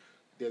doing it.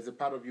 There's a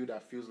part of you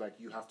that feels like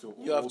you have to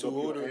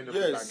hold your end of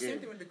yes. that game. Same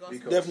thing with the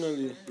gospel.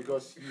 Definitely.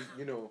 Because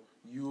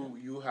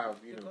you have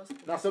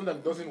now sometimes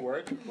it doesn't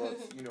work, but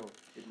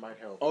it might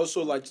help.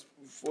 Also, like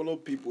follow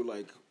people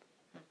like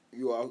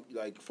you are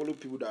like follow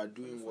people that are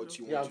doing what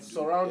you want to do.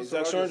 Surround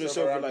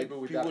yourself with like people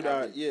with people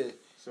that that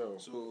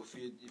So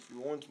if you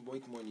want to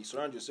make money,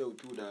 surround yourself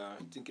with people that are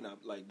thinking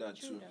like that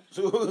too.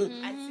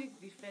 I think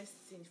the first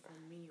thing for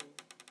me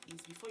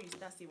is before you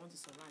start saying you want to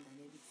surround and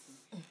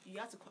everything, you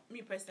have to.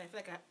 Me personally, I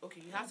feel like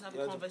you have to have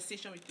a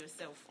conversation with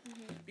yourself,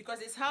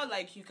 because it's how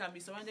like you can be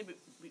surrounded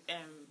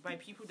by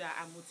people that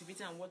are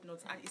motivated and whatnot,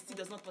 and it still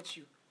does not touch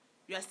you.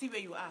 You are still where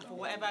you are for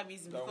whatever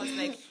reason, because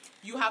like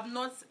you have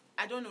not.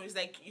 I don't know. It's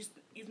like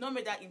you've not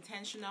made that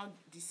intentional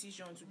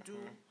decision to do.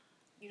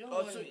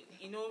 Or to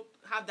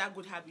have that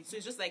good habit. So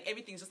it's just like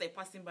everything's just like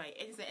passing by.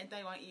 Anything that enter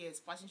one ear is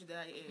passing to the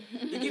other ear.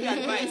 They give you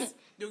advice.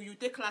 You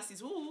take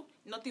classes. Ooh,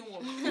 nothing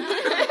works.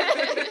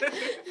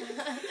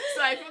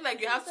 So I feel like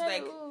you have to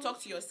like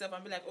talk to yourself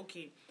and be like,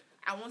 okay,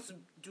 I want to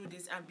do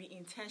this and be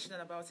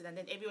intentional about it. And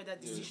then every other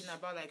decision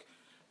about like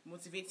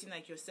motivating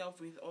like yourself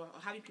with or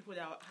having people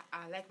that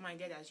are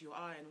like-minded as you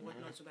are and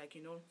whatnot. So like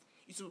you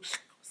to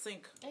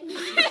sink. it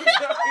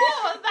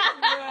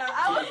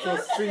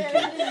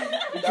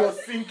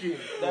was sinking.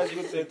 That's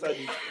good to enter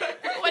this.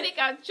 Nobody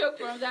can choke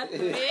from that.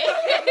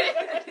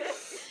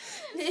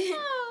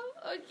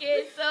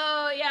 Okay,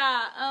 so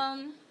yeah,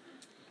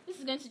 this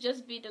is going to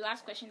just be the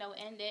last question that will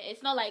end it.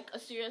 It's not like a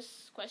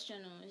serious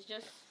question, no. It's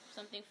just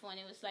something fun.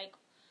 It was like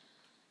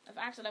I've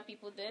asked other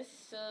people this,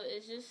 so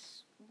it's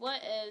just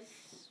what is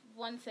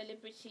one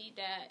celebrity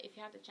that if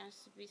you have the chance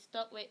to be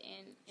stuck with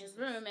in a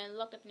room and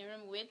locked up in a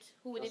room with,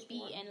 who would it be?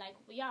 One. And like,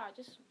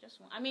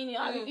 just one. I mean,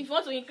 if you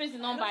want to increase the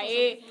number,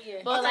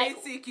 but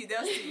like,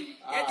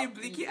 get the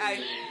blinky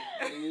eye.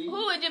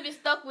 Who would you be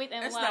stuck with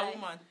and That's why? that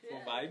woman.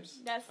 For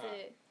vibes? That's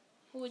it.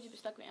 Who would you be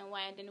stuck with and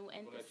why? And then we'll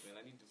end this.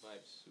 I need the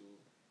vibes, so...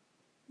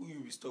 Who you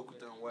be stuck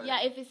with and why? Yeah,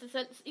 if it's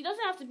it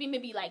doesn't have to be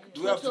maybe like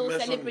Do we have to total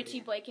mention celebrity,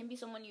 it? but it can be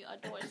someone you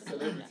adore. Or something like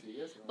Celebrity, that.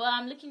 yes. But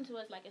I'm looking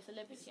towards like a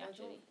celebrity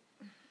actually.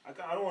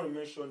 I don't want to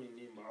mention the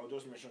name, but I'll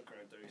just mention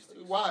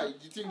characteristics. Why? Do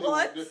you think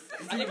What? you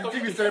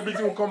think the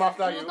celebrity will come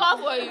after you? We'll call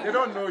for you. They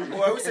don't know you.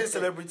 Oh, I would say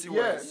celebrity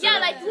Yes. wise. Yeah,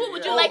 like who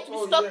would you like to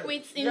be stuck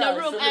with in the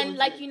room and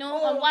like and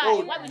why?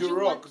 Oh, Why would The you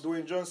Rock, want?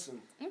 Dwayne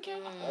Johnson. Okay.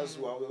 That's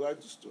who I would like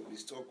to be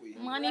stuck with.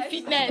 Money,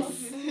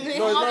 fitness. No, it's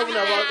not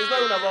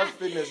even about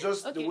fitness.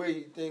 Just Okay. the way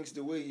he thinks,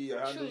 the way he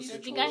handles True,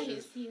 the guy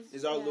situations, he's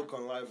his outlook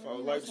on life. I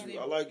would like to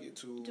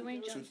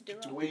Dwayne Johnson, The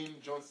Rock.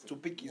 Dwayne Johnson. to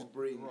pick his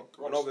brain, Rock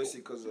and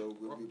obviously because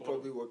we'll be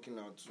probably working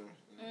out too.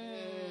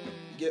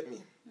 Get me?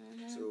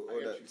 So all I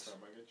that. get you, Sam.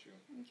 I get you.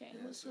 Okay,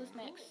 who's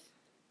next?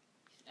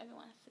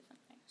 Everyone has to say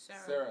something.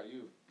 Sarah,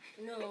 you.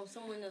 No,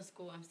 someone else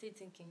go. I'm still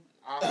thinking.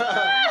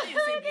 You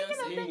say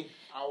Beyonce. Me,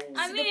 I will.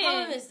 I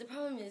mean, The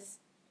problem is,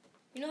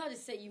 you know how they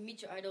say you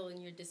meet your idol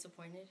and you're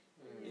disappointed?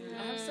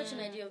 I have such an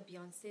idea of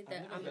Beyonce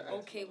that I'm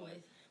okay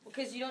with.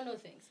 Because you don't know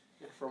things.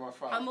 From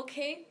afar. I'm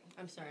okay.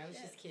 I'm sorry, I was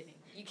just kidding.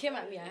 You came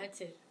at me, I had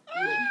to.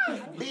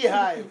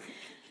 Beehive.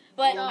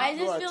 But I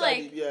just feel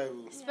like Beehive.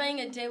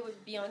 spending a day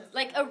with Beyonce.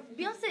 Like,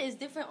 Beyonce is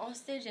different on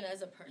stage and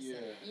as a person. Yeah.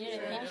 You know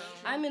what I mean?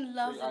 I'm in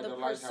love So you with the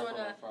idolize her from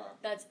persona afar.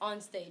 that's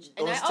on stage.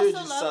 And On I stage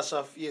also is love...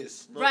 Sasha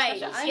Fierce. not Right,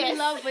 Sasha. I'm in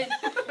love with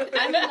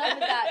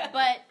that.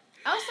 But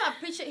I also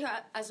appreciate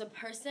her as a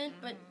person,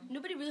 but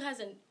nobody really has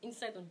an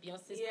insight on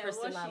Beyonce's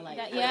personal life.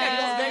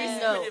 Yeah,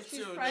 No.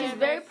 she's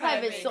Very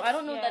private, so I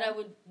don't know that I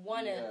would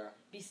want to Yeah.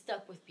 be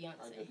stuck with I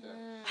Beyonce. get that.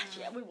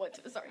 Actually, I would want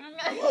to. Sorry.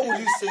 Why would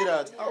you say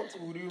that? How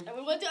would you? I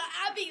would want to.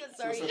 I'll be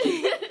sorry.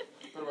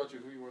 What about you?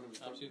 Who you want to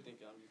be? I'm still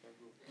thinking.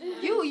 I'm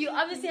You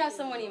obviously have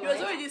someone in He was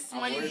mind. already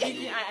smiling,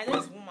 thinking, I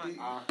know this woman.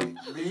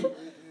 Me?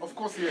 Of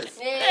course, yes.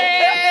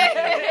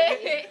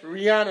 Hey.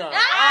 Rihanna.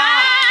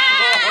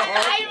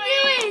 I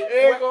knew it.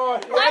 Hey,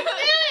 God. I knew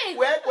it.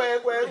 Work.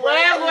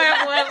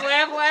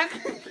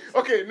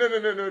 Okay, no.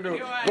 You're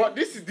right. But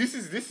this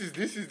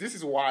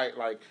is why,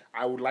 like,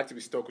 I would like to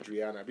be stuck with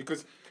Rihanna,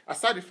 because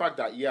aside the fact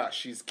that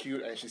she's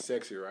cute and she's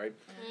sexy, right?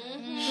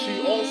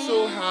 She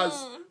also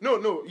has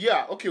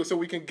okay. So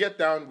we can get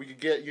down, on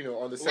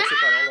the sexy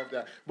part and all of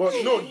that. But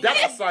no,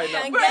 that aside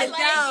now. And get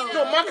down.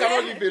 No, man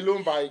cannot live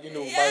alone by his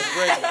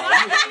brain.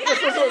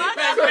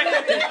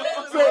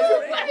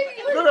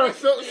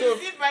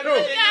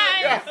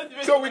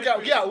 So we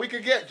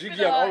can get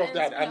jiggy and all of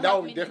that, and that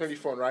would be definitely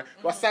fun, right?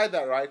 But aside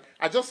that, right,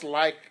 I just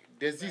like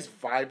there's this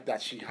vibe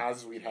that she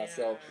has with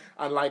herself,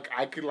 and like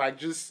I could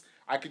just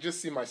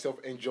see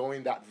myself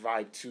enjoying that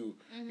vibe too.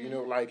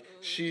 Like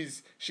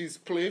she's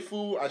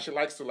playful and she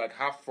likes to like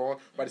have fun,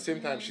 but at the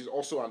same time she's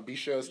also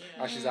ambitious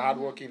and she's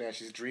hardworking and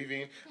she's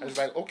driven. And it's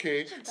like,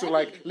 okay, so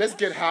like let's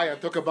get high and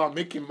talk about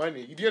making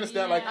money. Do you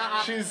understand? Like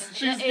she's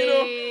it's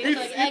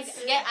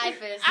Get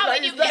IFAs.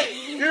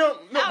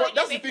 but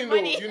that's the thing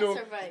though.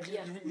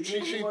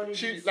 Survive,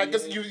 She like,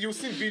 cause you've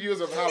seen videos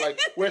of her like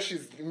where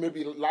she's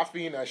maybe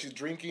laughing and she's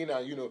drinking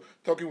and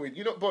talking with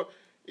but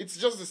it's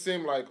just the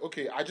same. Like,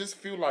 okay, I just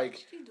feel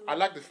like I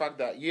like the fact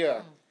that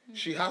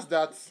she has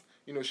that.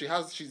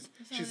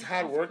 She's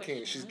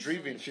hardworking, she's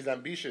driven, she's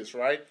ambitious,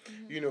 right?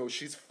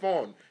 She's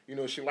fun.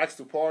 She likes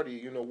to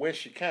party. When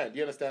she can. Do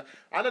you understand?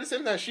 And at the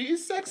same time, she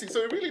is sexy,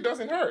 so it really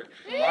doesn't hurt.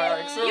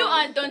 Like, so, You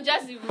and Don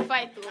Jazzy will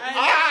fight though.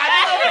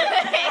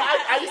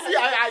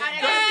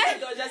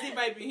 Don't just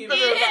vibe with him.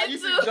 You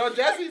see, Don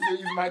Jazzy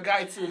is my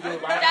guy too, though.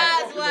 Like,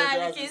 That's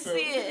why you can see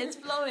it. It's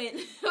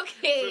flowing.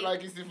 Okay. So,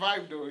 like, it's the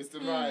vibe, though. It's the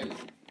vibe.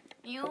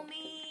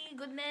 Yumi,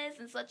 goodness,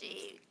 and such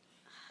a.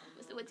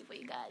 We're still waiting for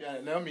you guys. Yeah,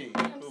 Naomi.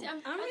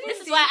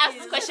 This is why I asked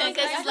this question,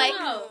 because it's like,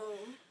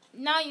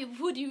 now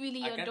who do you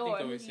really I can't adore?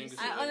 think of a single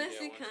I celebrity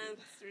honestly want to can't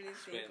really think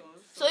spend.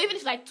 of. So even if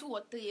it's like 2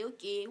 or 3,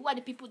 okay, who are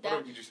the people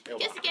that? You just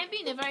Yes, it can be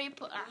in a very.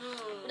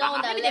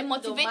 that Maybe they left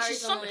motivate you.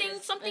 Omar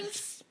Something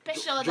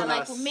special that Jonas.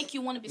 like will make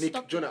you want to be Nick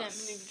stuck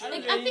Jonas. with them.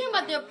 Like, I'm thinking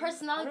about their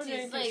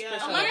personalities. Like, Yeah.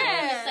 a lot of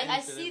them, it's like I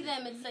see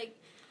them. It's like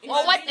Or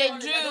what they I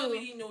don't do.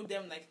 really know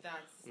them like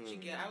that.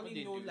 Chicken. I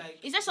only know like.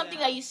 Is there something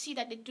that you see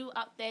that they do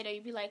out there that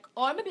you be like,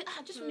 or maybe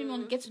I just really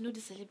want to get to know the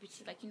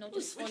celebrity, like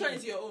just. Which one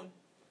is your own?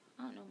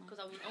 I don't know, man. because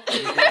I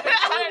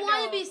would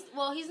want to be.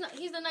 Well, he's not.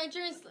 He's the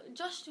Nigerian.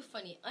 Josh too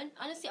funny.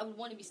 Honestly, I would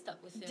want to be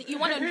stuck with him. You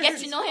want to get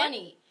to know him?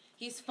 Funny.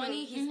 He's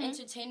funny. He's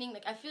entertaining.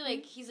 Like I feel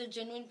like he's a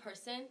genuine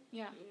person.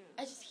 Yeah.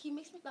 He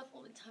makes me laugh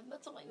all the time.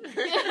 That's all I need.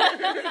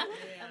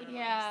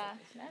 Yeah,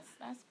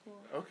 that's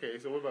cool. Okay,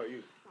 so what about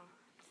you?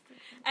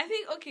 I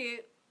think, okay,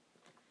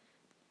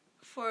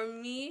 for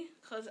me,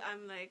 because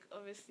I'm like,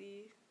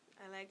 obviously,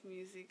 I like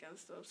music and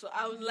stuff, so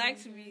I would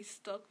like to be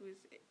stuck with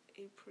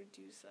a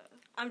producer.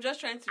 I'm just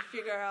trying to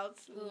figure out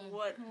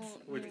what.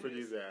 Which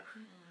producer?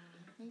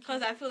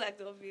 Because I feel like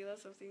there'll be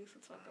lots of things to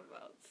talk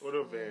about. What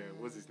of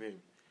what's his name?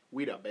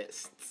 We the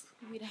best.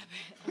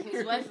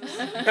 His wife.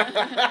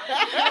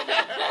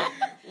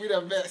 We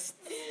the best.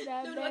 No,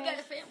 I got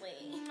a family.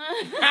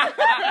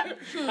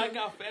 I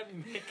got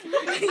family.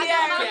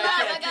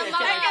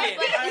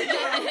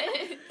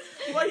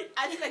 Well,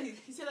 I think like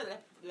he said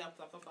that.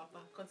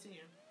 Continue.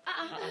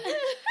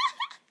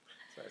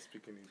 Started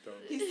speaking in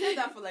tongues. He said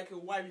that for like a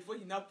while before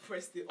he now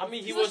pressed it. I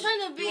mean, He was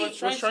trying to be.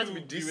 He was trying to be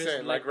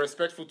decent, like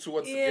respectful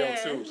towards the girl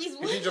too. He's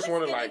He didn't just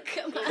want to like,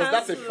 come because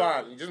that's a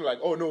fan. He just like,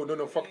 oh no,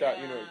 fuck that,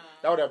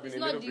 that would have been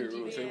It's a little not bit DG.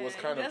 rude. So he was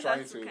kind of Just trying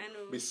has to to kind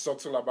of- be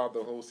subtle about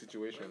the whole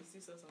situation.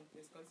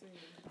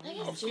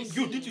 Continue.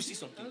 You did you see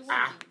something?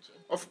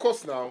 Of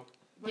course now.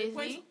 But the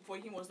point for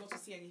him was not to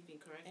see anything,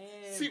 correct?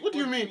 See, what do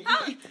you mean?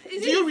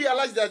 Do you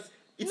realize that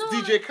it's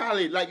DJ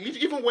Khaled? Like,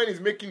 even when he's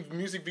making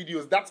music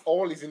videos, that's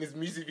all is in his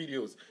music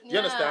videos. Do you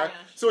understand?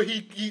 So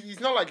he's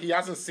not like he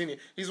hasn't seen it.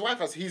 His wife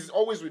he's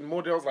always with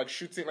models, like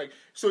shooting, like,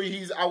 so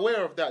he's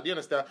aware of that. Do you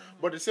understand?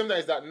 But at the same time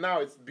is that now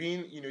it's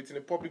being, it's in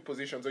a public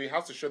position, so he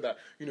has to show that,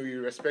 he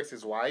respects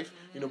his wife,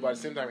 but at the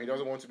same time he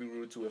doesn't want to be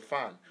rude to a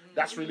fan.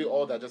 That's really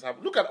all that just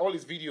happened. Look at all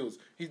his videos.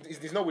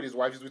 He's not with his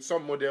wife, he's with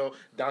some model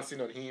dancing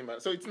on him.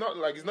 So it's not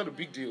like, it's not a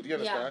big deal. Do you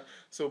understand? Yeah.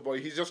 So, but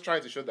he's just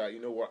trying to show that,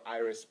 what, I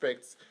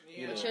respect,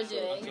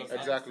 Children.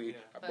 exactly.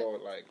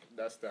 But like,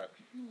 that's that.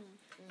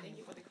 Thank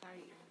you for the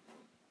clarity.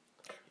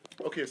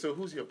 Okay, so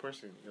who's your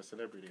person, your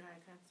celebrity? I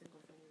can't think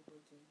of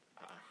anybody.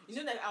 You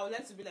know that I would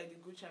like to be like the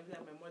good child, be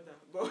like my mother,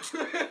 but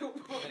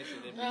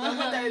my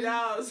mother in the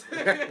house.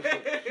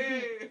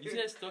 You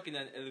said stuck in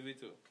an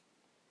elevator.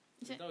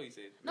 Is that what you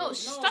said? No,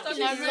 stuck in a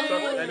Stuck room.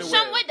 anywhere.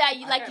 Somewhere that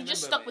you I like, can't you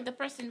just remember, stuck with the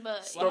person,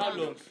 but For how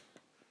long?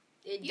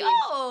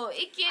 yo,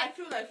 it I can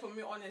feel like for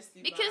me,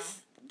 honestly,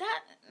 because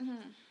that.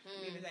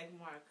 maybe like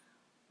Mark.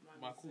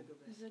 Mark who?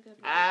 Zuckerberg.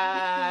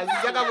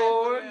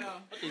 Zuckerberg. Yeah.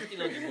 What is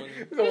still on the money?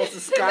 So wants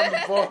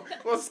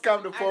to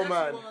scam the poor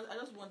man. I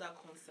just want that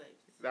concept.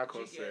 That Do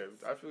you get?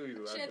 concept. I feel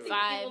you. Shit, I think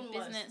Vibe, Elon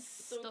Musk. business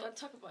So we stuff. can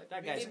talk about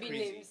That guy's baby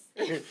crazy.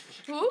 names.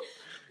 Who?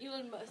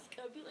 Elon Musk.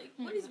 I'll be like,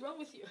 what is wrong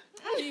with you?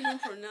 How do you even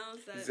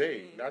pronounce that? Zay.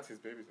 name? That's his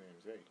baby's name.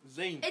 Zay.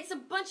 Zayn. It's a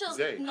bunch of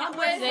Zay.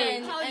 numbers Zay.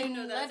 and, How do you and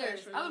know that's letters.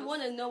 actually I would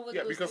want to know what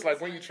Yeah, those because things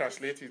like when you are.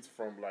 translate it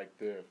from like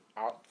the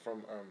out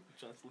from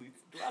Translate.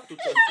 Do I have to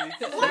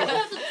translate? Why do you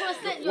have to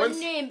translate your Once-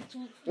 name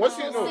to once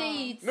you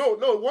say it? no,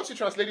 once you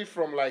translate it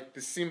from like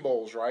the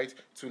symbols, right,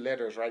 to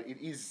letters, right, it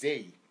is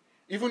Zay.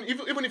 Even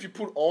if you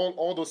put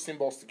all those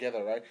symbols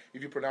together, right,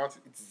 if you pronounce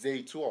it, it's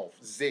Zay 12.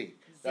 Zay.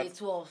 Zay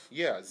 12.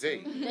 Yeah,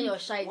 Zay. Then you're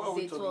shy, What are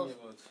we Zay talking 12.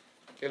 about?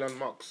 Elon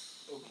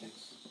Musk. Okay.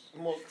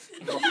 Mox.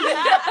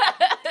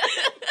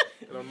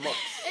 Elon Musk.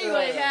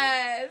 Anyway,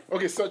 guys.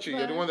 Okay, Sochi,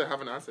 you're the one that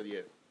haven't answered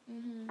yet.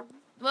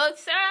 Well,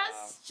 Sarah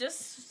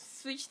just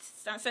switched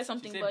and said She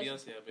something, said but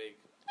Beyonce, I beg.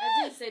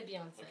 I didn't say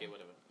Beyonce. Okay,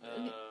 whatever.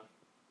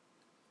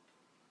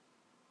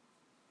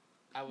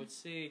 I would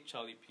say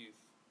Charlie Puth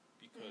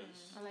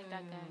because I like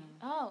that guy.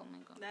 Oh my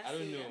god. That's I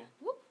don't it, know.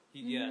 Whoop.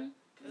 Yeah.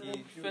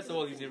 First of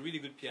all, he's a really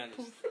good pianist,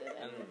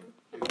 and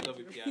I love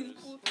with pianos.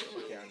 You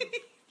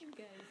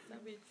guys,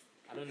 savage.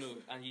 I don't know,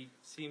 and he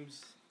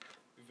seems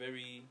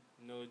very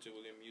knowledgeable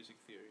in music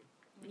theory.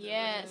 which I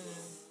Yes.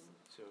 like.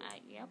 So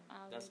Yep.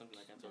 that's something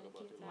I can talk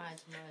about a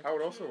lot. Mad. I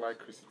would also like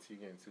Chrissy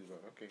Teigen too,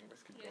 but okay,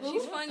 let's keep Yeah, going.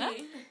 she's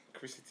funny.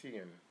 Chrissy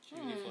Teigen. She's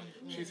really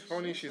funny. She's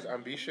funny, she's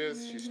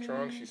ambitious, she's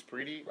strong, she's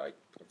pretty. Like,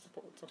 it's a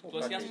whole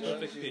Plus, he has package.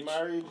 perfect She's pitch.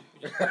 married.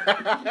 It's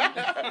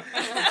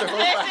a whole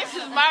package.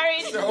 She's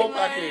married. It's a whole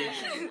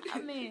package. I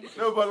mean,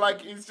 No, but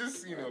like, it's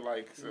just,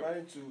 like, She's so.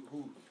 married to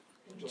who?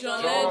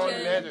 John John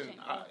Legend.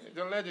 Legend.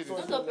 John Legend is.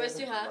 Don't oppress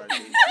you, huh?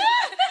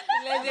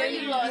 Legend.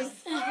 You lost.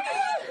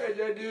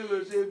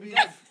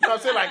 No, I'm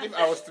saying like if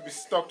I was to be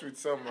stuck with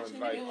someone,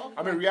 like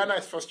I mean Rihanna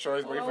is first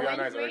choice, but if Oh,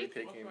 Rihanna is Winfrey? already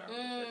taken,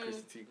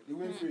 Chrissy The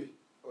Winfrey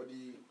or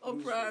the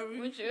Oprah.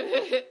 which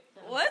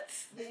What?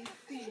 The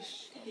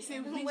fish. He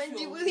said win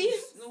Wendy for Williams?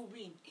 lose. No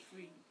win.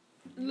 Free.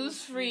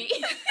 lose free.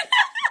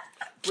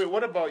 Wait,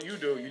 what about you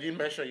though? You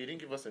didn't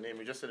give us a name.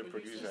 You just said a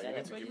producer. You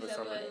need to give us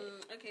something.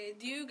 Okay,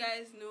 do you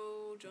guys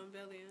know John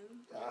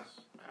Bellion? Ah,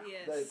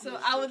 Yes. that is So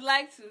nice. I would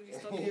like to be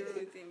stuck in a room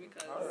with him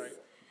because all right.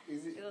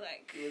 Is it? I feel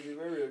like It was a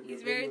very.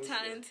 he's very rebellious,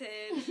 talented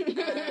and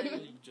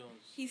Billy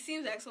Jones. he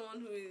seems like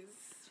someone who is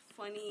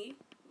funny,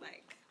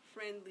 like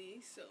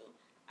friendly. So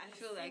I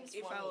feel like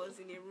seems if I funny. was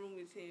in a room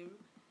with him,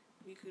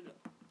 we could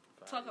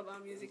talk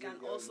about music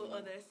and also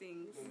other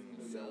things.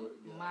 So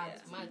Mad,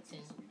 yeah. mad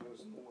thing. We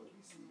just know what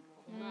we see.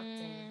 Mad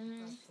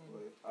thing.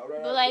 I'd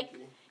rather But, like,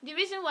 okay. the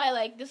reason why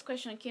like this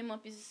question came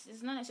up is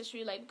not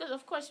necessarily like because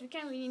of course we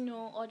can't really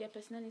know all their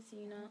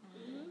personality,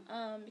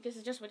 because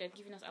it's just what they're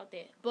giving us out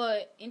there.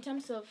 But in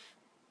terms of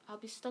I'll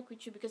be stuck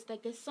with you because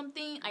like there's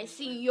something I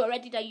see in you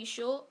already that you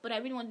show, but I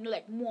really want to know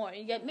like more.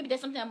 And yet, maybe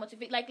there's something I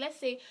motivate. Like let's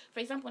say for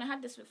example, when I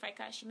had this with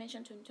Faika, she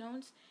mentioned Twin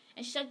Tones.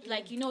 And she said,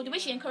 like, the way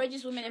she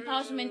encourages women,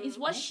 empowers women, is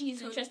what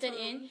she's interested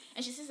in.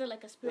 And she sees her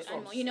like a spirit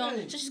That's what animal, I'm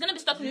saying. So she's gonna be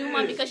stuck with a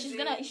woman because she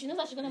knows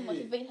that she's gonna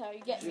motivate her.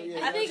 You get me?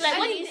 Yeah. I think like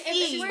what do you If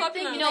see? she's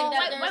popular You know,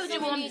 like that, why there's would so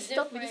you want to many be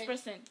stuck with this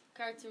different person?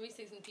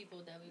 Characteristics in people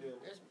that we. Yeah.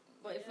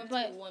 But if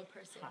But- it's one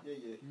person.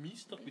 Yeah. Me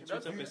stuck with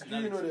That's- Twitter You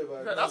personality. know that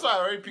vibe. Yeah, that's why I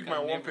already picked my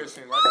Can one never.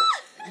 person.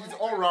 Like it's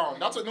all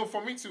round. That's what, no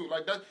for me too.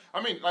 Like that.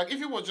 I mean, like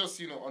if it was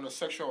just on a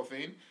sexual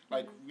thing,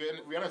 like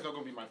Rihanna's not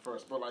gonna be my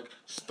first. But like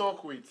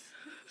stuck with,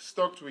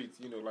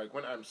 like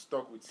when I'm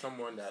stuck with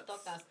someone that's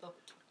Stop.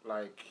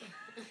 like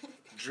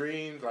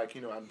dreams, like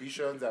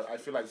ambitions that I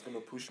feel like it's gonna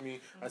push me.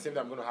 At the same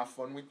time, I'm gonna have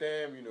fun with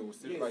them.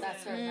 Still like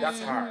That's her. that's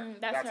her.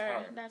 That's That's her.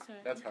 her. That's her.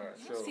 That's her.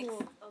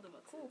 So All the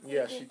boxes.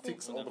 yeah, she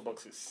ticks all the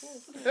boxes.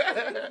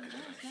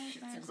 She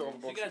ticks all the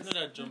Do you guys know boxes.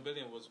 that John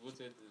Bellion was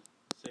voted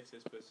the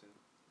sexiest person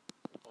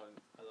on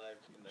Alive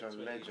in like John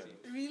 2018? Legend.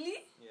 Really?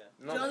 Yeah.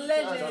 No, John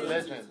Legend. John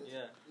Legend.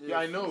 Yeah. Yeah,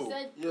 I know.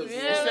 Said, Yes. You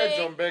Really? said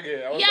John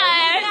Beggar. I was Yeah, like,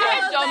 I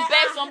heard John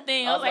Beck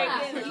something. I was like,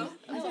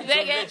 John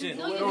Beck. Legend.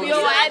 No, No, you you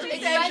I said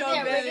think John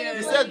John Bellion.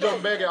 you said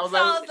John Beggar. I was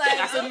Sounds like, like,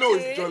 I said no,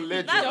 okay. it's John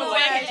Legend. That's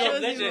why I John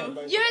chose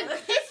Legend. you.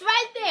 It's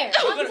right there.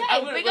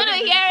 We're gonna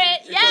hear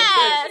it.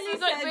 Yes. We're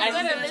said gonna I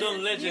listen. said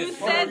John Legend. You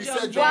Oh, said you John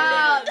said John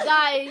Wow, Beggar.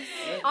 guys.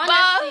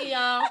 Honestly,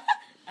 y'all.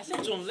 I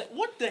said John Legend.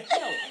 What the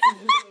hell?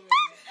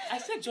 I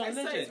said John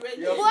Legend.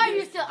 Why are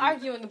you still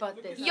arguing about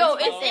this? Yo,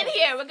 it's in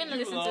here. We're gonna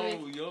listen to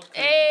it. You're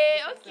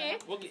Okay.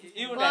 Okay,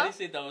 even Well- I didn't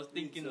say that I was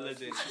thinking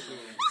legend. So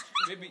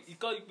maybe it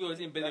called you was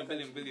in billion.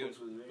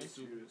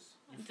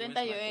 It's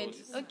enter your head.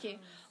 Okay.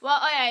 Well,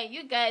 alright,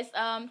 you guys.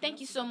 Thank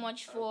you so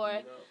much for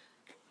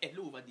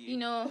Hello over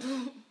there.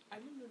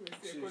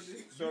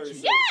 Sorry.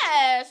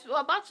 Yes, we're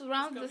about to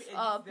round this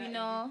up.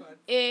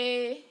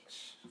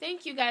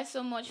 Thank you guys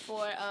so much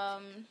for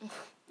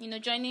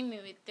joining me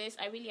with this.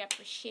 I really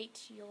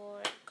appreciate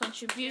your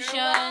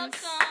contributions.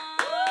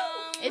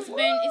 It's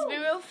been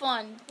real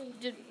fun.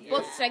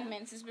 Both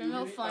segments. It's been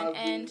real fun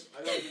and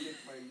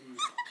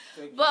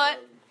but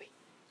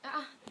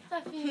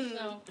Stop finished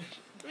now.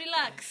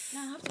 Relax.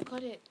 now I have to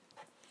cut it.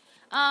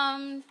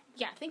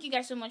 Thank you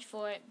guys so much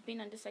for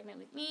being on this segment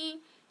with me.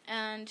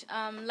 And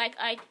like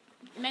I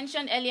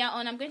mentioned earlier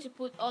on, I'm going to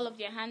put all of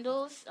their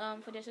handles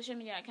for their social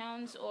media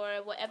accounts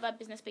or whatever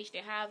business page they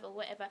have or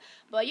whatever.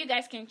 But you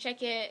guys can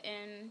check it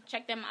and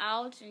check them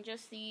out and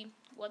just see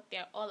what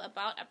they're all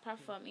about, apart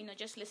from,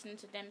 just listening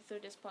to them through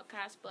this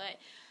podcast. But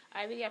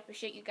I really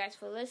appreciate you guys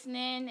for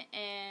listening,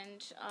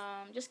 and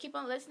just keep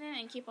on listening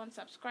and keep on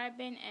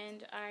subscribing.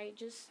 And I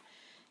just,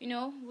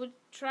 would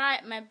try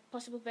my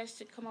possible best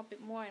to come up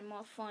with more and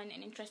more fun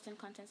and interesting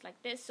contents like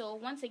this. So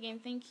once again,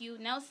 thank you,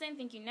 Nelson.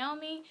 Thank you,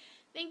 Naomi.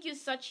 Thank you,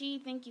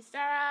 Sachi. Thank you,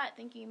 Sarah.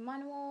 Thank you,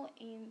 Emmanuel.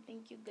 And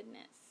thank you,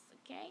 Goodness.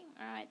 Okay?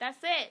 All right. That's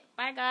it.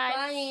 Bye, guys.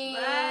 Bye.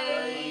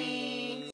 Bye.